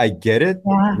in a way, I get it.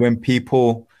 When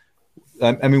people,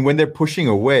 when they're pushing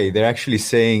away, they're actually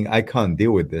saying, I can't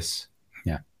deal with this.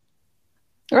 Yeah.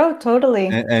 Oh, totally.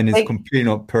 And it's completely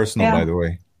not personal, by the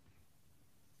way.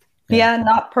 Yeah,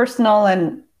 not personal.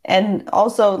 And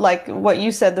also, like what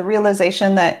you said, the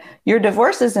realization that your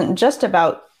divorce isn't just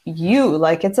about you,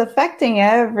 like it's affecting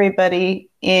everybody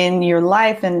in your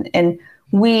life. And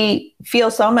we feel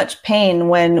so much pain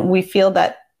when we feel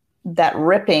that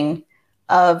ripping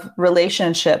of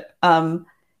relationship. And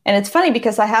it's funny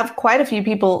because I have quite a few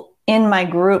people in my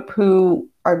group who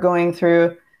are going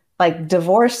through like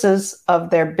divorces of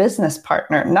their business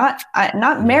partner, not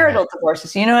marital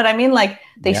divorces. You know what I mean? Like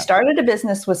they started a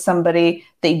business with somebody,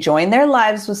 they join their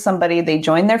lives with somebody, they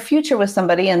join their future with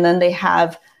somebody, and then they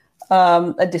have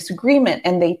a disagreement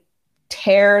and they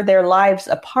tear their lives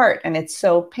apart. And it's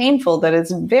so painful that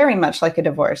it's very much like a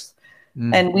divorce.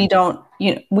 And we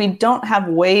don't have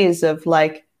ways of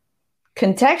like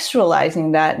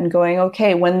contextualizing that and going,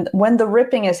 okay, when the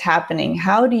ripping is happening,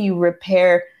 how do you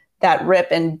repair that rip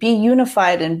and be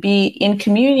unified and be in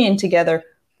communion together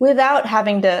without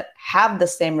having to have the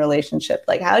same relationship?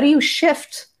 Like, how do you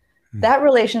shift that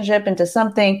relationship into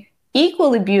something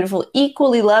equally beautiful,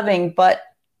 equally loving, but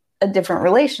a different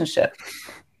relationship?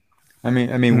 I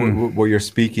mean, what you're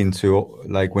speaking to,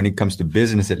 like when it comes to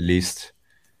business, at least,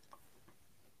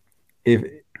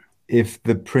 if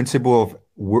the principle of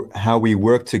how we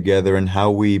work together and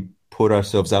how we put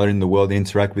ourselves out in the world and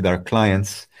interact with our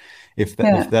clients, if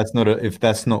that's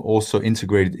not also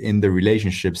integrated in the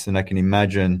relationships, then I can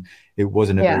imagine it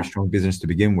wasn't a very strong business to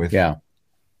begin with.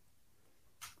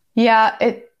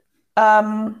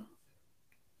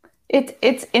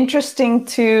 It's interesting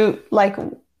to like,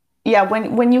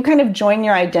 when you kind of join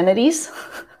your identities,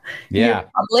 your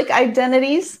public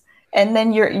identities, and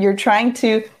then you're trying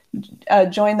to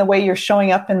join the way you're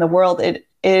showing up in the world. It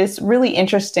is really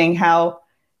interesting how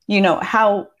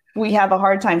we have a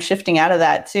hard time shifting out of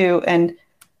that too. And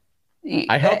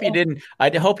I hope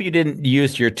you didn't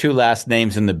use your two last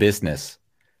names in the business.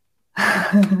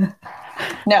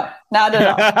 No, not at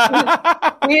all.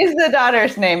 We use the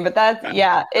daughter's name, but that's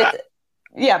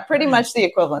pretty much the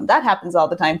equivalent. That happens all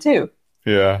the time too.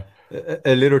 Yeah.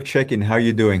 A little check-in. How are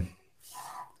you doing?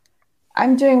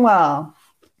 I'm doing well.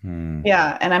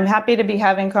 Yeah, and I'm happy to be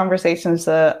having conversations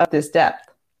of this depth.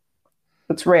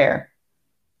 It's rare.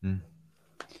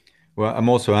 Well, I'm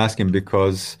also asking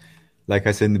because, like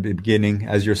I said in the beginning,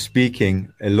 as you're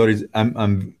speaking,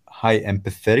 I'm high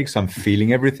empathetic, so I'm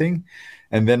feeling everything,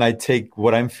 and then I take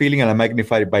what I'm feeling and I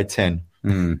magnify it by 10,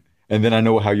 and then I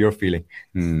know how you're feeling.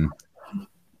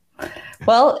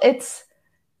 Well, it's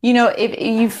if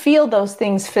you feel those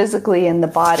things physically in the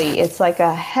body, it's like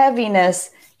a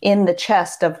heaviness in the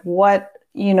chest of what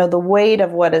the weight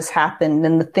of what has happened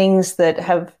and the things that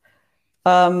have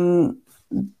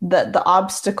the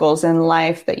obstacles in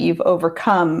life that you've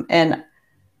overcome. And,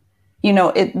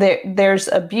 there's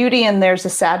a beauty and there's a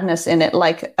sadness in it.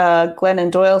 Like Glennon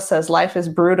Doyle says, life is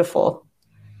brutal,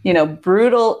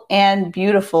 brutal and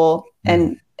beautiful.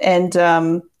 And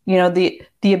the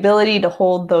ability to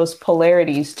hold those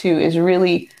polarities too is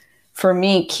really, for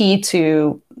me, key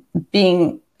to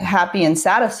being happy and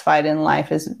satisfied in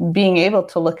life, is being able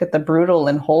to look at the brutal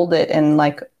and hold it and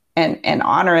like and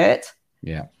honor it.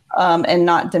 Yeah. And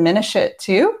not diminish it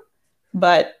too.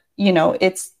 But,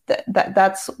 it's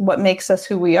that's what makes us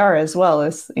who we are as well.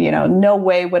 Is, no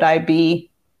way would I be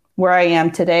where I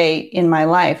am today in my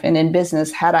life and in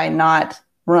business had I not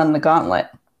run the gauntlet.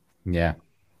 Yeah.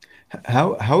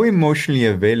 How emotionally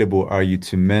available are you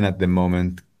to men at the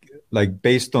moment? Like,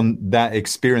 based on that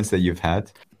experience that you've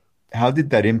had, how did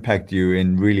that impact you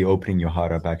in really opening your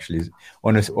heart up, actually?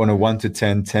 On a 1 to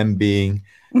 10, 10 being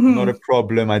not a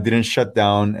problem, I didn't shut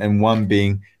down, and 1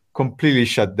 being completely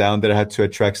shut down, that I had to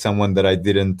attract someone that I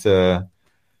didn't.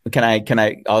 Can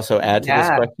I also add to this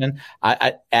question?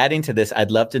 Adding to this,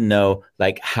 I'd love to know,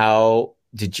 like, how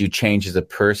did you change as a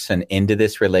person into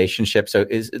this relationship? So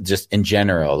is just in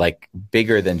general, like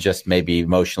bigger than just maybe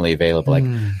emotionally available. Like,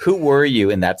 who were you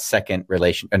in that second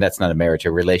relation? And that's not a marriage,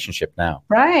 a relationship now.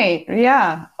 Right.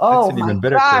 Yeah. Oh my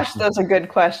gosh, those are good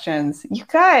questions. You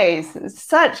guys,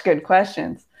 such good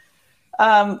questions.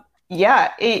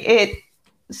 Yeah.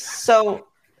 So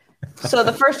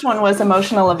the first one was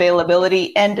emotional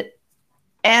availability, and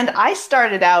I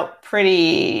started out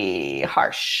pretty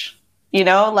harsh.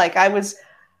 Like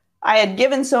I had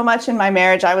given so much in my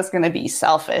marriage, I was going to be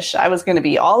selfish. I was going to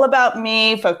be all about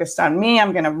me, focused on me.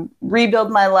 I'm going to rebuild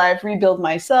my life, rebuild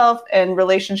myself. And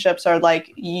relationships are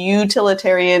like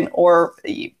utilitarian or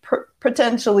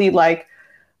potentially like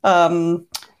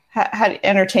had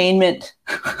entertainment.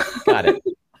 Got it.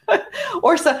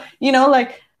 Or so,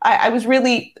 like I was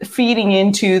really feeding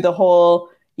into the whole,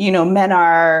 men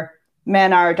are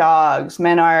dogs,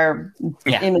 men are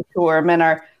immature, men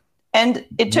are. And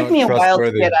it took me a while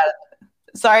to get out of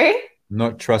it. Sorry?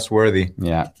 Not trustworthy.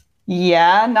 Yeah.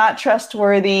 Yeah, not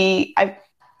trustworthy. I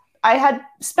had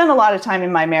spent a lot of time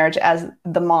in my marriage as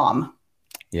the mom.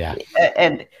 Yeah.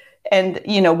 And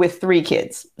with 3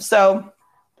 kids. So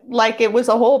like it was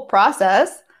a whole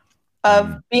process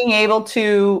of being able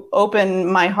to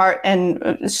open my heart,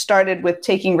 and started with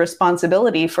taking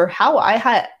responsibility for how I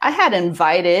had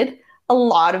invited a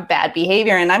lot of bad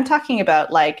behavior. And I'm talking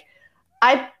about like,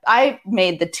 I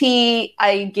made the tea,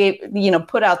 I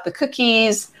put out the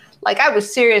cookies. Like I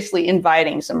was seriously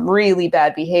inviting some really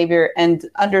bad behavior, and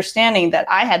understanding that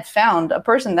I had found a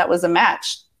person that was a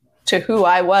match to who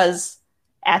I was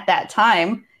at that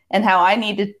time, and how I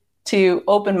needed to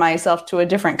open myself to a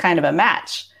different kind of a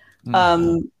match.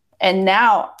 And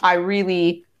now I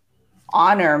really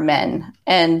honor men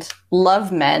and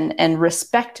love men and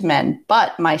respect men,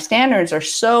 but my standards are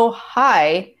so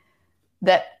high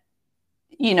that,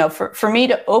 for me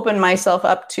to open myself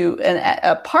up to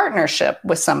a partnership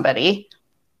with somebody,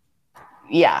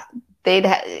 they'd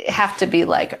have to be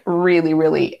like really,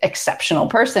 really exceptional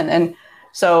person. And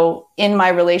so in my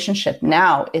relationship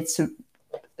now,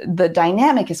 the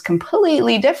dynamic is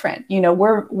completely different.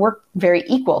 We're very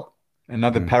equal.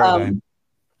 Another paradigm.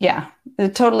 A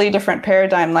totally different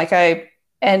paradigm. Like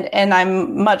and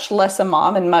I'm much less a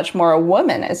mom and much more a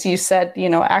woman, as you said,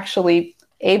 actually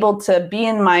able to be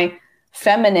in my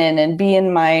feminine and be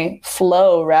in my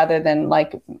flow rather than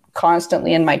like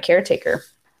constantly in my caretaker.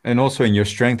 And also in your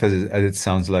strength, as it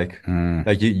sounds like,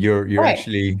 like you're right.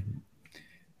 Actually,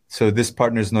 so this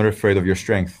partner is not afraid of your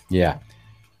strength. Yeah.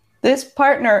 This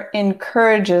partner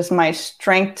encourages my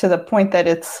strength to the point that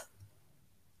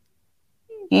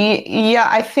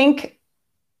I think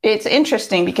it's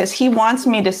interesting because he wants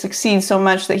me to succeed so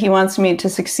much that he wants me to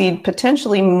succeed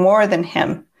potentially more than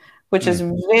him, which is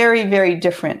very, very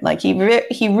different. Like he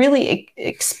really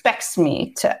expects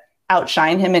me to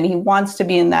outshine him, and he wants to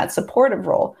be in that supportive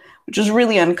role, which is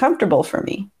really uncomfortable for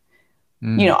me.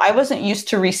 I wasn't used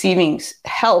to receiving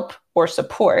help or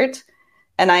support,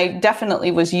 and I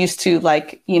definitely was used to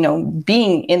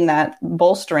being in that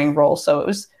bolstering role. So it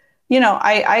was,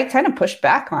 I kind of pushed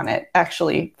back on it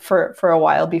actually for a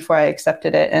while before I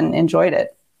accepted it and enjoyed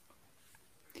it.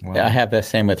 Wow. Yeah, I have the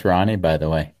same with Ronnie, by the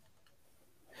way.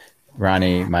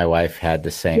 Ronnie, my wife, had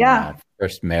the same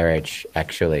first marriage,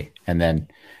 actually. And then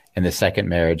in the second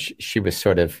marriage, she was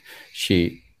sort of,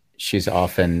 she's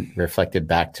often reflected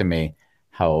back to me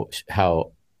how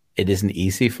it isn't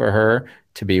easy for her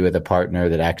to be with a partner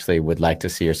that actually would like to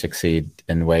see her succeed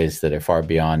in ways that are far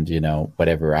beyond,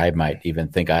 whatever I might even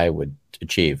think I would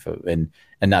achieve and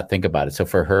not think about it. So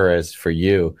for her, as for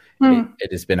you,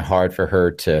 it has been hard for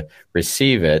her to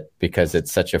receive it because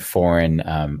it's such a foreign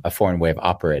way of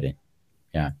operating.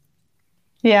 Yeah.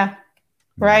 Yeah.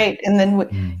 Right. And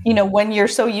then, when you're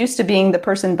so used to being the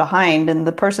person behind and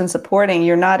the person supporting,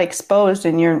 you're not exposed,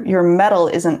 and your mettle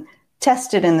isn't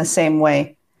tested in the same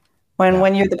way.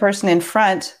 When you're the person in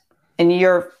front and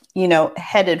you're,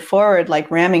 headed forward,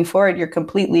 like ramming forward, you're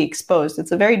completely exposed.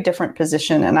 It's a very different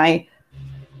position. And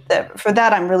for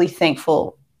that, I'm really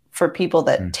thankful for people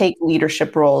that take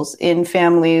leadership roles in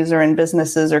families or in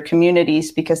businesses or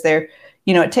communities, because they're,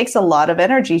 it takes a lot of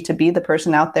energy to be the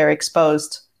person out there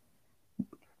exposed.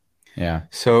 Yeah.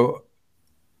 So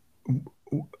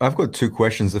I've got two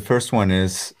questions. The first one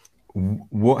is,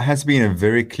 what has been a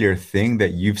very clear thing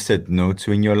that you've said no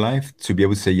to in your life to be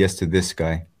able to say yes to this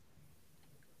guy?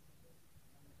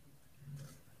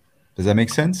 Does that make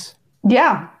sense?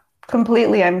 Yeah,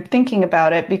 completely. I'm thinking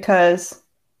about it because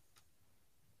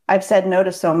I've said no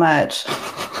to so much.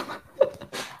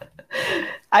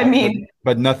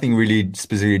 But nothing really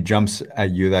specifically jumps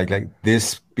at you like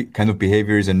this kind of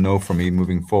behavior is a no for me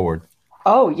moving forward.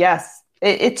 Oh, yes.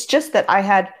 It's just that I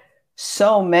had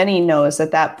so many no's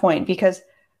at that point because,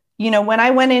 when I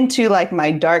went into like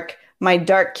my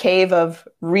dark cave of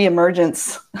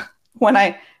reemergence, when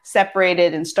I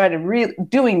separated and started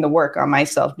doing the work on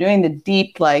myself, doing the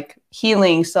deep, like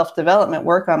healing self-development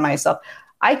work on myself,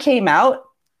 I came out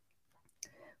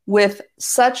with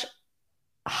such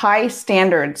high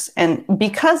standards. And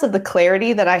because of the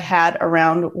clarity that I had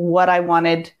around what I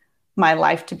wanted my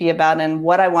life to be about and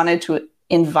what I wanted to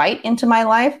invite into my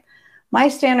life, my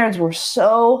standards were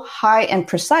so high and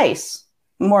precise,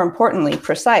 more importantly,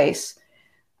 precise,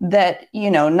 that,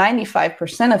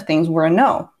 95% of things were a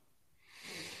no.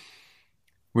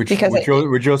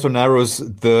 Which also narrows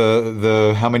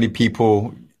the how many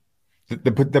people,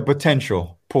 the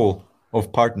potential pool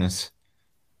of partners.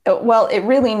 Well, it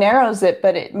really narrows it,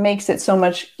 but it makes it so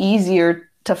much easier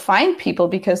to find people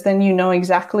because then you know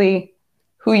exactly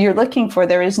who you're looking for.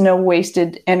 There is no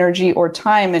wasted energy or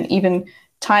time, and even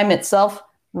time itself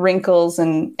wrinkles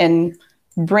and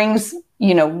brings,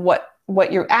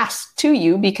 what you're asked to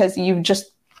you because you've just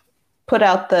put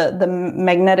out the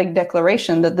magnetic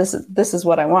declaration that this is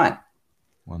what I want.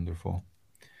 Wonderful.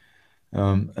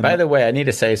 By the way, I need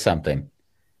to say something.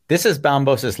 This is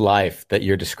Bambos's life that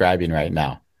you're describing right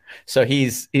now. So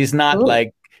he's not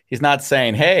he's not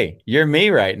saying, "Hey, you're me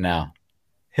right now."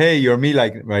 Hey, you're me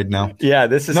like right now. Yeah,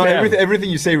 this is everything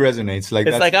you say resonates.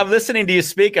 It's like I'm listening to you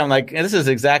speak. I'm like, this is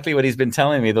exactly what he's been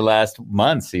telling me the last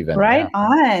months, even. Right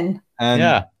on.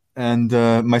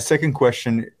 And my second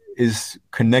question is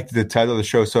connected to the title of the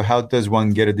show. So, how does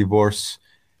one get a divorce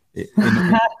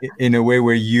in a way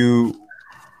where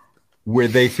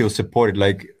they feel supported?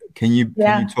 Like, can you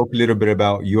talk a little bit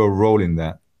about your role in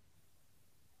that?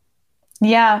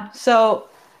 Yeah. So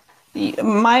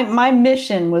my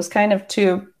mission was kind of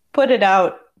to put it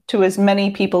out to as many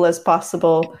people as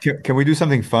possible. Can we do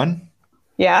something fun?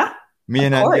 Yeah. Me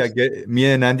and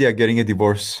Andy are getting a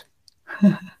divorce.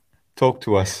 Talk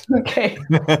to us. Okay.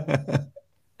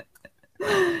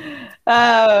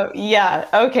 Yeah.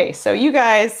 Okay. So you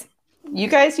guys,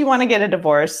 you want to get a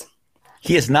divorce.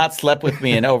 He has not slept with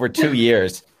me in over 2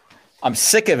 years. I'm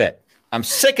sick of it.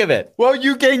 Well,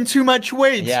 you gained too much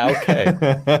weight. Yeah, okay.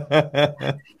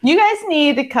 You guys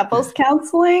need couples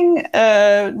counseling,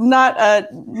 not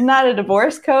a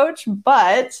divorce coach,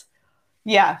 but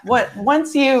yeah,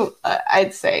 once you,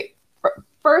 I'd say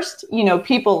first,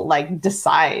 people like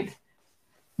decide.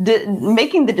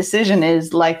 Making the decision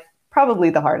is like probably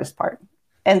the hardest part.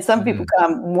 And some people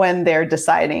come when they're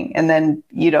deciding and then,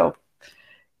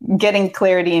 getting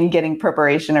clarity and getting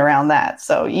preparation around that.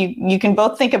 So you can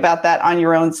both think about that on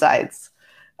your own sides.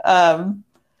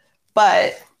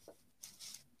 But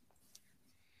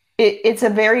it's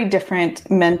a very different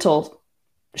mental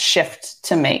shift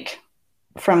to make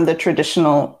from the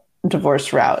traditional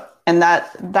divorce route. And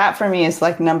that for me is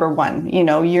like number one.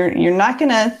 You're not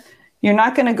gonna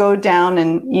go down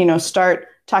and, start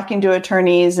talking to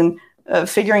attorneys and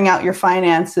figuring out your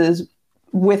finances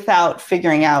without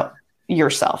figuring out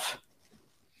yourself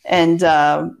and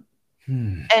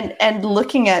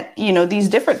looking at these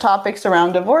different topics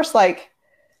around divorce. Like,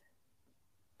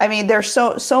 I mean, there's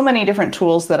so many different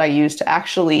tools that I use to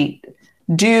actually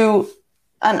do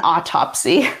an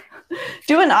autopsy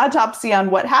on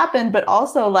what happened, but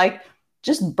also like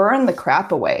just burn the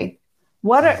crap away.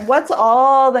 What's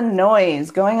all the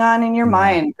noise going on in your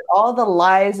mind, all the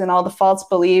lies and all the false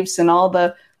beliefs and all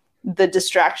the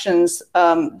distractions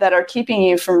that are keeping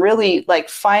you from really like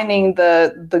finding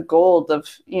the gold of,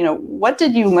 what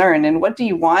did you learn and what do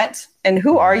you want and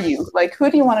who are you? Like, who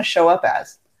do you want to show up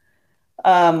as?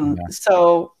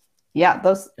 So yeah,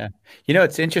 those. Yeah.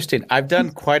 It's interesting. I've done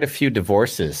quite a few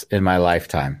divorces in my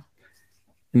lifetime.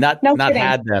 Not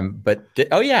had them, but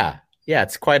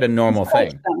it's quite a normal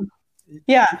thing.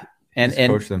 Yeah. And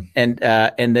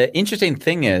the interesting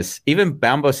thing is, even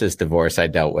Bambos's divorce I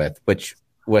dealt with, which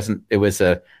wasn't, it was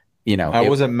a, I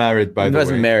wasn't married, by the way. I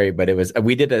wasn't married, but it was,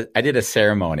 I did a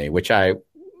ceremony, which I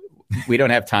we don't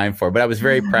have time for. But I was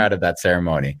very proud of that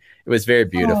ceremony. It was very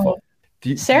beautiful.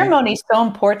 Ceremony is so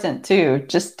important too,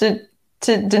 just to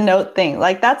denote things.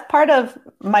 Like that's part of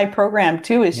my program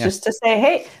too, is just to say,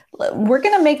 hey, we're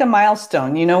going to make a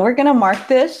milestone. We're going to mark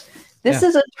this. This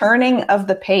is a turning of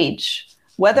the page.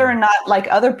 Whether or not like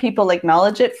other people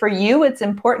acknowledge it, for you, it's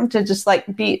important to just like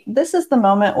this is the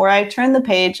moment where I turn the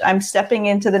page. I'm stepping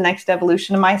into the next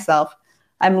evolution of myself.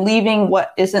 I'm leaving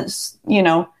what isn't,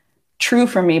 true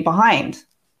for me behind.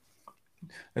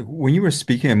 When you were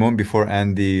speaking a moment before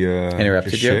Andy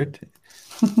interrupted you,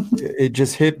 it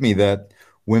just hit me that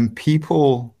when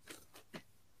people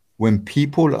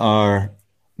are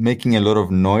making a lot of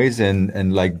noise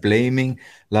and like blaming,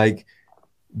 like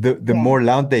the more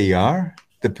loud they are,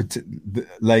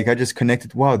 like I just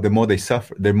connected. Wow, the more they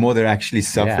suffer, the more they're actually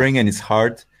suffering, and it's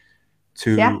hard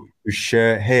to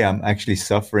share. Hey, I'm actually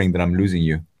suffering. That I'm losing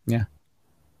you. Yeah.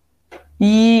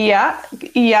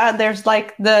 There's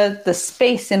like the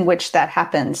space in which that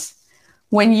happens.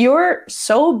 When you're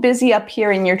so busy up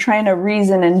here and you're trying to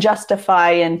reason and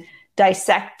justify and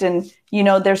dissect, and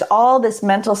there's all this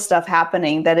mental stuff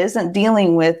happening that isn't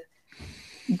dealing with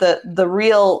the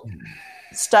real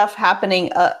stuff happening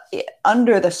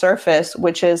under the surface,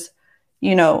 which is,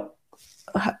 your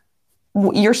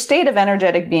state of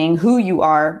energetic being, who you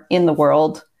are in the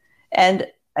world. And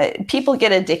people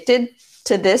get addicted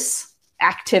to this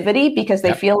activity because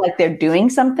they feel like they're doing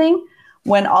something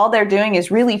when all they're doing is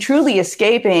really truly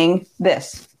escaping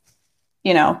this.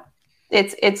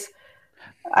 It's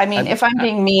if I'm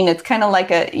being mean, it's kind of like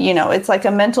it's like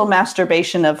a mental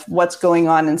masturbation of what's going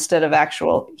on instead of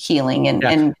actual healing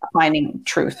and finding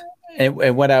truth. And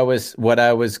what I was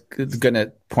going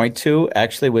to point to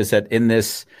actually was that in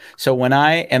this, so when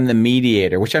I am the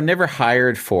mediator, which I'm never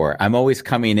hired for, I'm always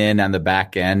coming in on the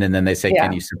back end, and then they say,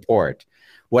 can you support?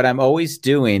 What I'm always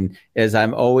doing is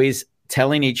I'm always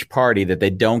telling each party that they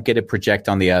don't get to project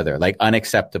on the other, like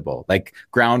unacceptable, like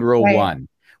ground rule 1.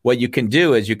 What you can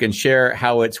do is you can share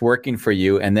how it's working for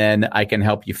you, and then I can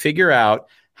help you figure out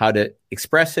how to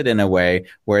express it in a way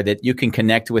where that you can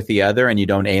connect with the other and you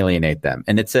don't alienate them.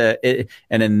 And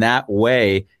and in that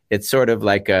way, it's sort of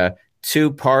like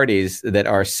two parties that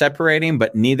are separating,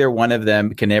 but neither one of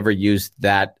them can ever use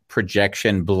that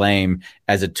projection blame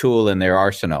as a tool in their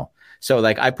arsenal. So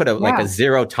like I put I'll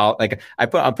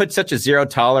put such a zero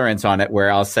tolerance on it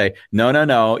where I'll say,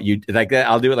 no, you like that.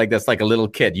 I'll do it like this, like a little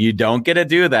kid. You don't get to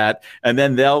do that. And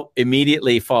then they'll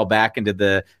immediately fall back into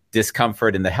the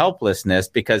discomfort and the helplessness,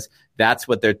 because that's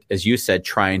what they're, as you said,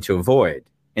 trying to avoid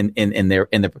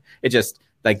it just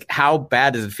like, how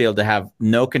bad does it feel to have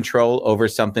no control over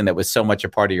something that was so much a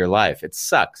part of your life? It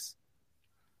sucks.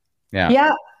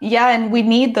 Yeah. And we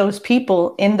need those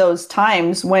people in those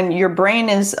times when your brain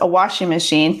is a washing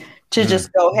machine to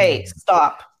just go, hey,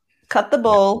 stop, cut the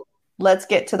bull. Let's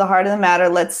get to the heart of the matter.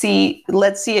 Let's see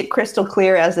it crystal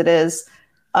clear as it is.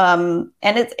 And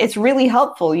it's really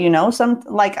helpful, some,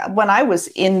 like when I was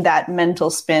in that mental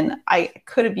spin, I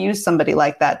could have used somebody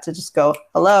like that to just go,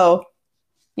 hello,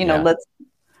 let's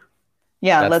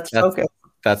focus.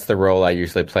 That's the role I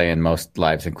usually play in most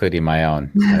lives, including my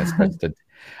own.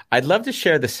 I'd love to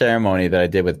share the ceremony that I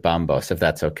did with Bambos, if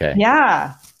that's okay.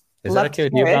 Yeah. Is that okay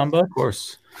with you, Bambos? Of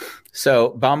course.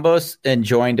 So Bambos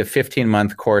joined a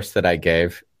 15-month course that I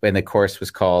gave, and the course was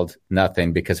called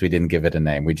Nothing because we didn't give it a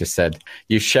name. We just said,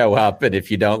 you show up, and if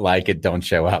you don't like it, don't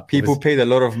show up. People paid a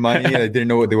lot of money, and I didn't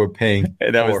know what they were paying.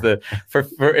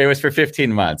 It was for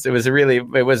 15 months. It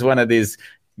was one of these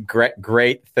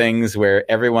great things where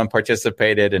everyone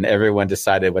participated and everyone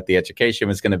decided what the education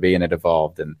was going to be, and it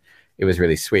evolved, and it was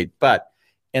really sweet. But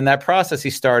in that process,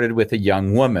 he started with a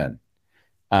young woman,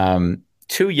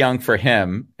 too young for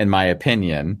him, in my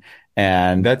opinion.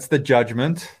 And that's the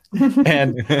judgment.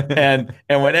 and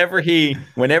whenever he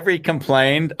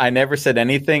complained, I never said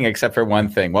anything except for one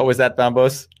thing. What was that,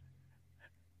 Bambos?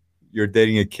 You're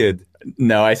dating a kid.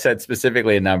 No, I said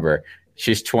specifically a number.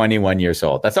 She's 21 years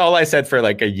old. That's all I said for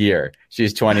like a year.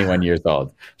 She's 21 years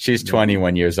old. She's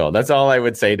 21 years old. That's all I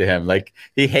would say to him. Like,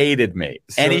 he hated me.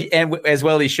 So, and as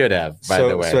well he should have, by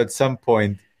the way. So at some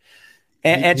point.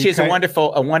 And she's a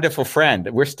wonderful friend.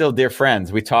 We're still dear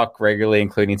friends. We talk regularly,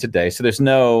 including today. So there's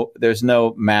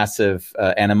no massive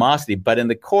animosity. But in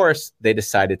the course, they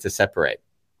decided to separate.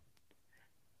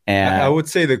 And I would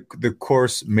say the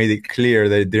course made it clear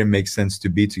that it didn't make sense to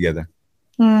be together.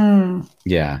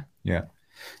 Yeah. Yeah.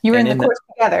 You were in the course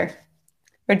together,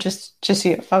 or just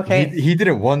you? Okay. He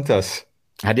didn't want us.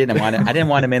 I didn't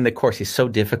want him in the course. He's so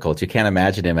difficult. You can't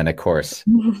imagine him in a course.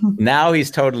 Now he's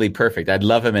totally perfect. I'd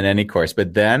love him in any course,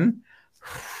 but then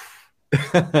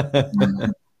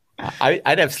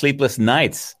I'd have sleepless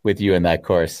nights with you in that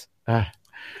course.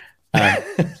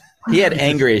 He had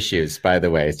anger issues, by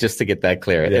the way, just to get that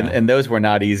clear. Yeah. And those were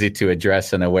not easy to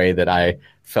address in a way that I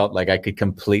felt like I could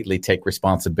completely take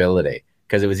responsibility,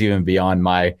 because it was even beyond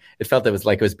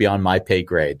it was beyond my pay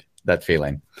grade, that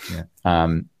feeling. Yeah.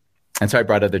 And so I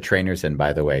brought other trainers in,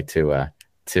 by the way, to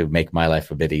make my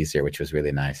life a bit easier, which was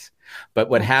really nice. But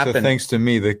what happened? So thanks to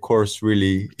me, the course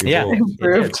really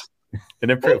evolved. It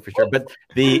improved for sure. But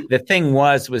the thing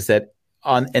was that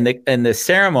in the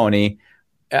ceremony,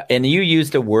 and you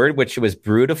used a word which was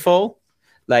brutal.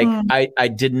 Like I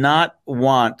did not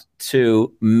want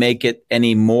to make it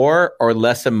any more or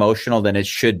less emotional than it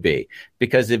should be,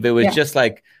 because if it was just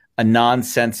like a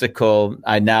nonsensical,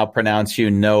 I now pronounce you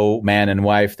no man and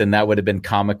wife, then that would have been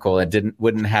comical. It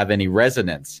wouldn't have any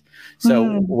resonance.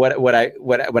 So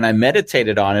when I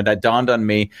meditated on it, it dawned on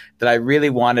me that I really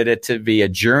wanted it to be a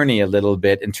journey a little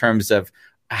bit in terms of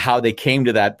how they came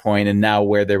to that point and now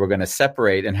where they were going to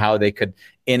separate and how they could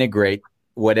integrate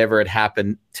whatever had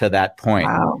happened to that point.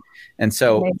 Wow. And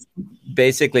so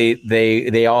basically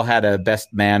they all had a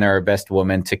best man or a best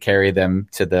woman to carry them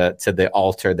to the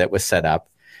altar that was set up.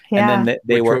 Yeah. And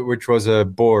then which was a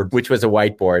board, which was a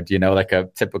whiteboard, like a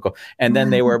typical. And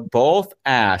then they were both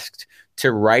asked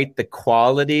to write the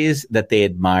qualities that they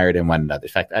admired in one another.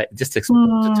 In fact,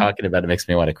 talking about it makes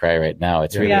me want to cry right now.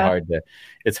 It's really hard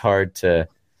to,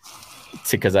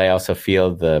 because I also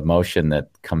feel the emotion that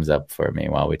comes up for me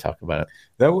while we talk about it.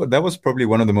 That was probably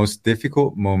one of the most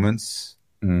difficult moments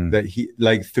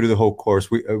that through the whole course.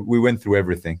 We went through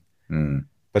everything,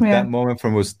 but that moment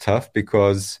from was tough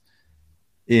because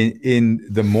in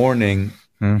the morning,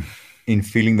 in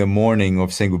feeling the morning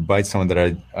of saying goodbye to someone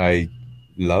that I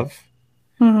love,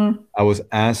 I was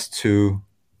asked to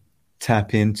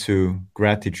tap into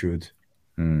gratitude.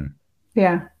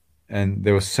 Yeah. And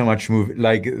there was so much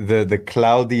like the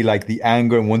cloudy, like the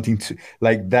anger and wanting to,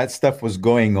 like that stuff was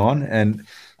going on. And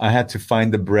I had to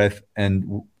find the breath,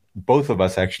 and both of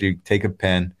us actually take a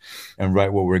pen and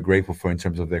write what we're grateful for in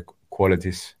terms of their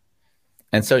qualities.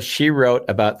 And so she wrote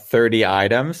about 30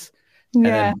 items. And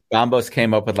then Bambos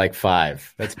came up with like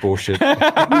 5. That's bullshit. I'm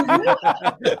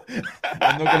not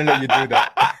going to let you do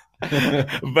that.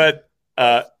 But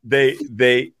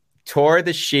they tore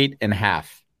the sheet in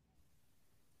half.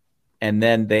 And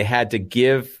then they had to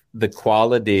give the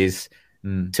qualities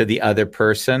to the other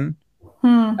person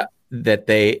that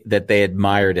they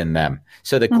admired in them.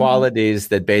 So the qualities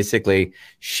that basically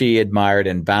she admired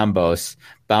in Bambos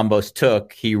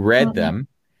took, he read them,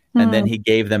 and then he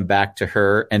gave them back to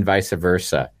her, and vice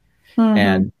versa.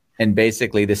 And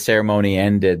basically the ceremony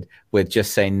ended with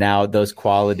just saying, now those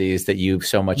qualities that you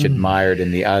so much admired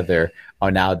in the other are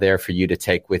now there for you to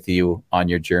take with you on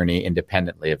your journey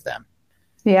independently of them.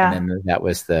 Yeah, and then that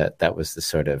was the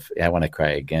sort of, I want to cry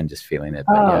again just feeling it.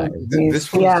 But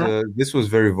this was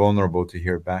very vulnerable to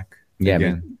hear back.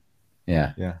 Again.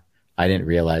 Yeah. I didn't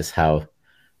realize how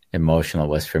emotional it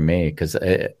was for me, because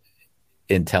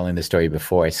in telling the story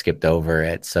before, I skipped over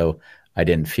it, so I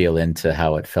didn't feel into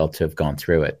how it felt to have gone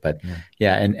through it. But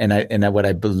and what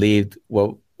I believed,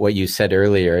 what you said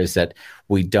earlier, is that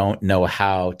we don't know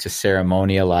how to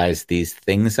ceremonialize these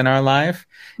things in our life.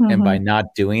 And by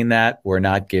not doing that, we're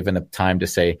not given a time to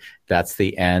say, that's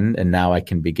the end, and now I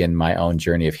can begin my own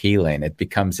journey of healing. It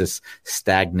becomes this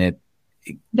stagnant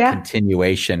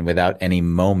continuation without any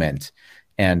moment.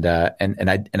 And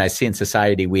I see in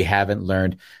society, we haven't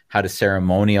learned how to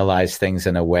ceremonialize things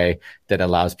in a way that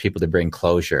allows people to bring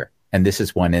closure. And this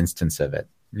is one instance of it.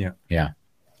 Yeah.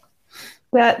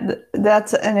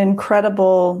 That's an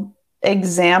incredible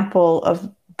example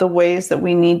of the ways that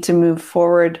we need to move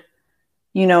forward,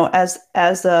 as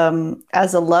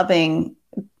a loving,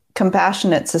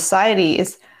 compassionate society.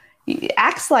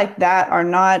 Acts like that are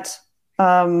not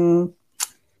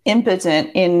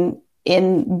impotent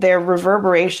in their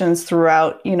reverberations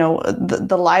throughout,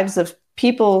 the lives of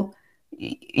people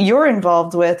you're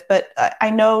involved with. But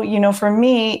I know, for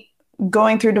me,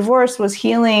 going through divorce was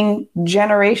healing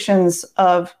generations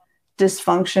of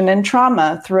dysfunction and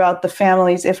trauma throughout the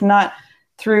families, if not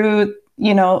through,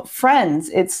 friends.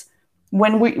 It's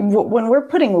when we're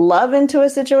putting love into a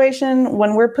situation,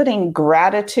 when we're putting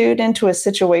gratitude into a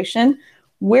situation,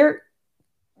 we're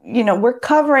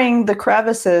covering the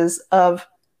crevices of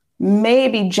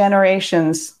maybe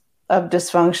generations of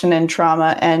dysfunction and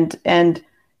trauma and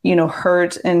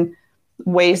hurt and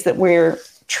ways that we're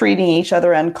treating each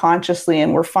other unconsciously,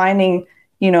 and we're finding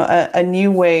a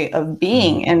new way of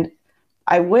being. And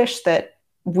I wish that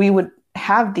we would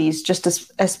have these just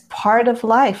as part of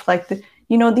life. Like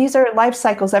these are life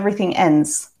cycles. Everything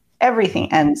ends,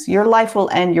 everything ends. Your life will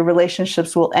end. Your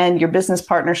relationships will end. Your business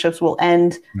partnerships will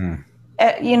end.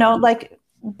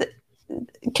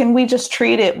 Can we just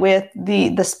treat it with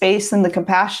the space and the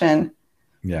compassion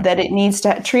that it needs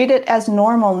to treat it as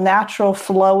normal, natural,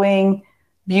 flowing,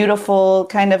 beautiful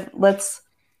kind of let's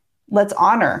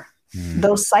honor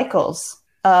those cycles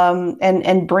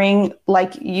and bring,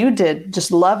 like you did,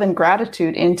 just love and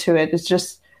gratitude into it. It's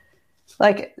just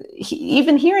like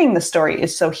even hearing the story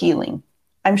is so healing.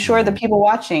 I'm sure the people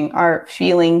watching are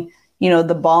feeling,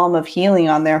 the balm of healing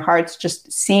on their hearts,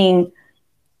 just seeing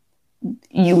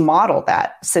you model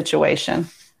that situation.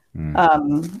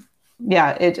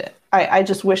 I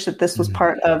just wish that this was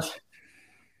part of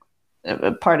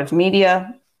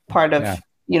media, part of,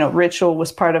 ritual,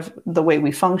 was part of the way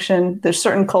we function. There's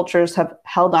certain cultures have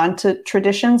held on to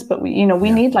traditions, but we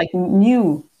need like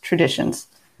new traditions.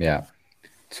 Yeah.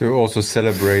 To also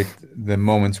celebrate the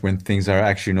moments when things are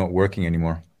actually not working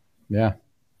anymore. Yeah.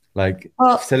 Like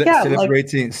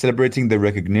celebrating the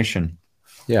recognition.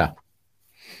 Yeah.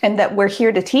 And that we're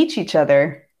here to teach each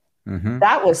other.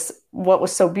 That was what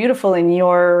was so beautiful in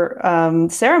your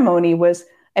ceremony, was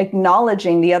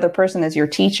acknowledging the other person as your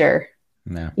teacher.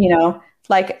 Yeah.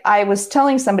 Like I was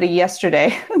telling somebody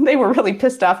yesterday, they were really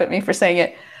pissed off at me for saying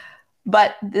it,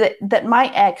 but that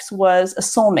my ex was a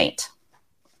soulmate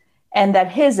and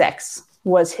that his ex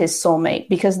was his soulmate,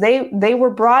 because they were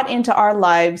brought into our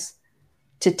lives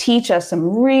to teach us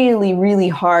some really, really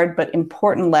hard but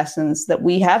important lessons that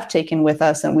we have taken with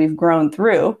us and we've grown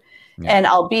through. Yeah. And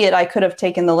albeit I could have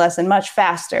taken the lesson much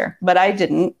faster, but I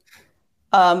didn't.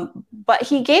 But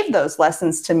he gave those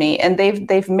lessons to me, and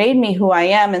they've made me who I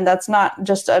am. And that's not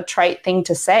just a trite thing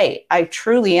to say. I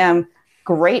truly am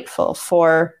grateful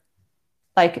for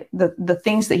like the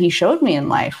things that he showed me in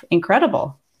life.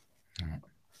 Incredible.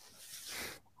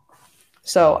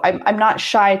 So I'm not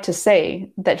shy to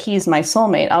say that he's my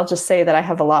soulmate. I'll just say that I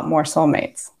have a lot more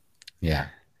soulmates. Yeah.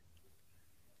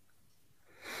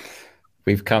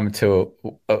 We've come to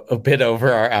a bit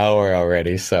over our hour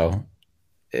already, so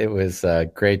it was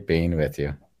great being with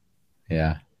you.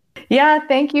 Yeah. Yeah,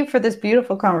 thank you for this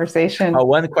beautiful conversation.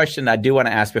 One question I do want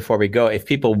to ask before we go, if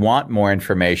people want more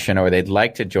information or they'd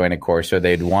like to join a course or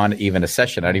they'd want even a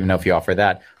session, I don't even know if you offer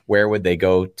that, where would they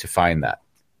go to find that?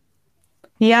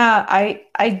 Yeah,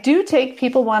 I do take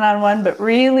people one-on-one, but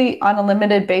really on a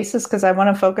limited basis, because I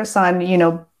want to focus on,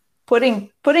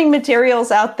 putting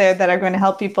materials out there that are going to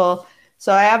help people.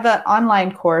 So I have an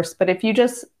online course, but if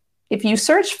you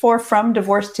search for From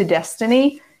Divorce to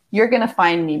Destiny, you're going to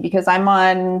find me, because I'm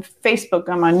on Facebook,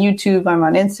 I'm on YouTube, I'm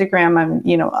on Instagram, I'm,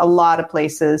 a lot of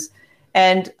places.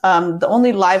 And the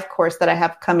only live course that I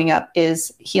have coming up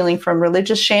is Healing from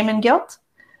Religious Shame and Guilt.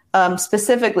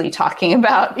 Specifically talking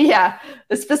about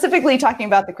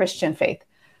the Christian faith.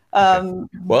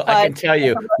 Well, I can tell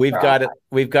you, we've got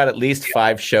at least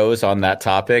 5 shows on that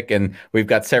topic, and we've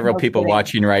got several people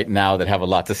watching right now that have a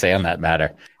lot to say on that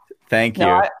matter. Thank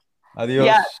you. Adios.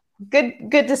 Yeah,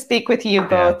 good to speak with you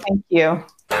both. Yeah. Thank you.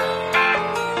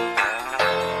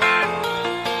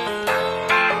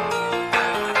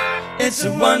 It's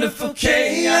a wonderful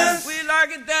chaos. We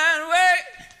like it that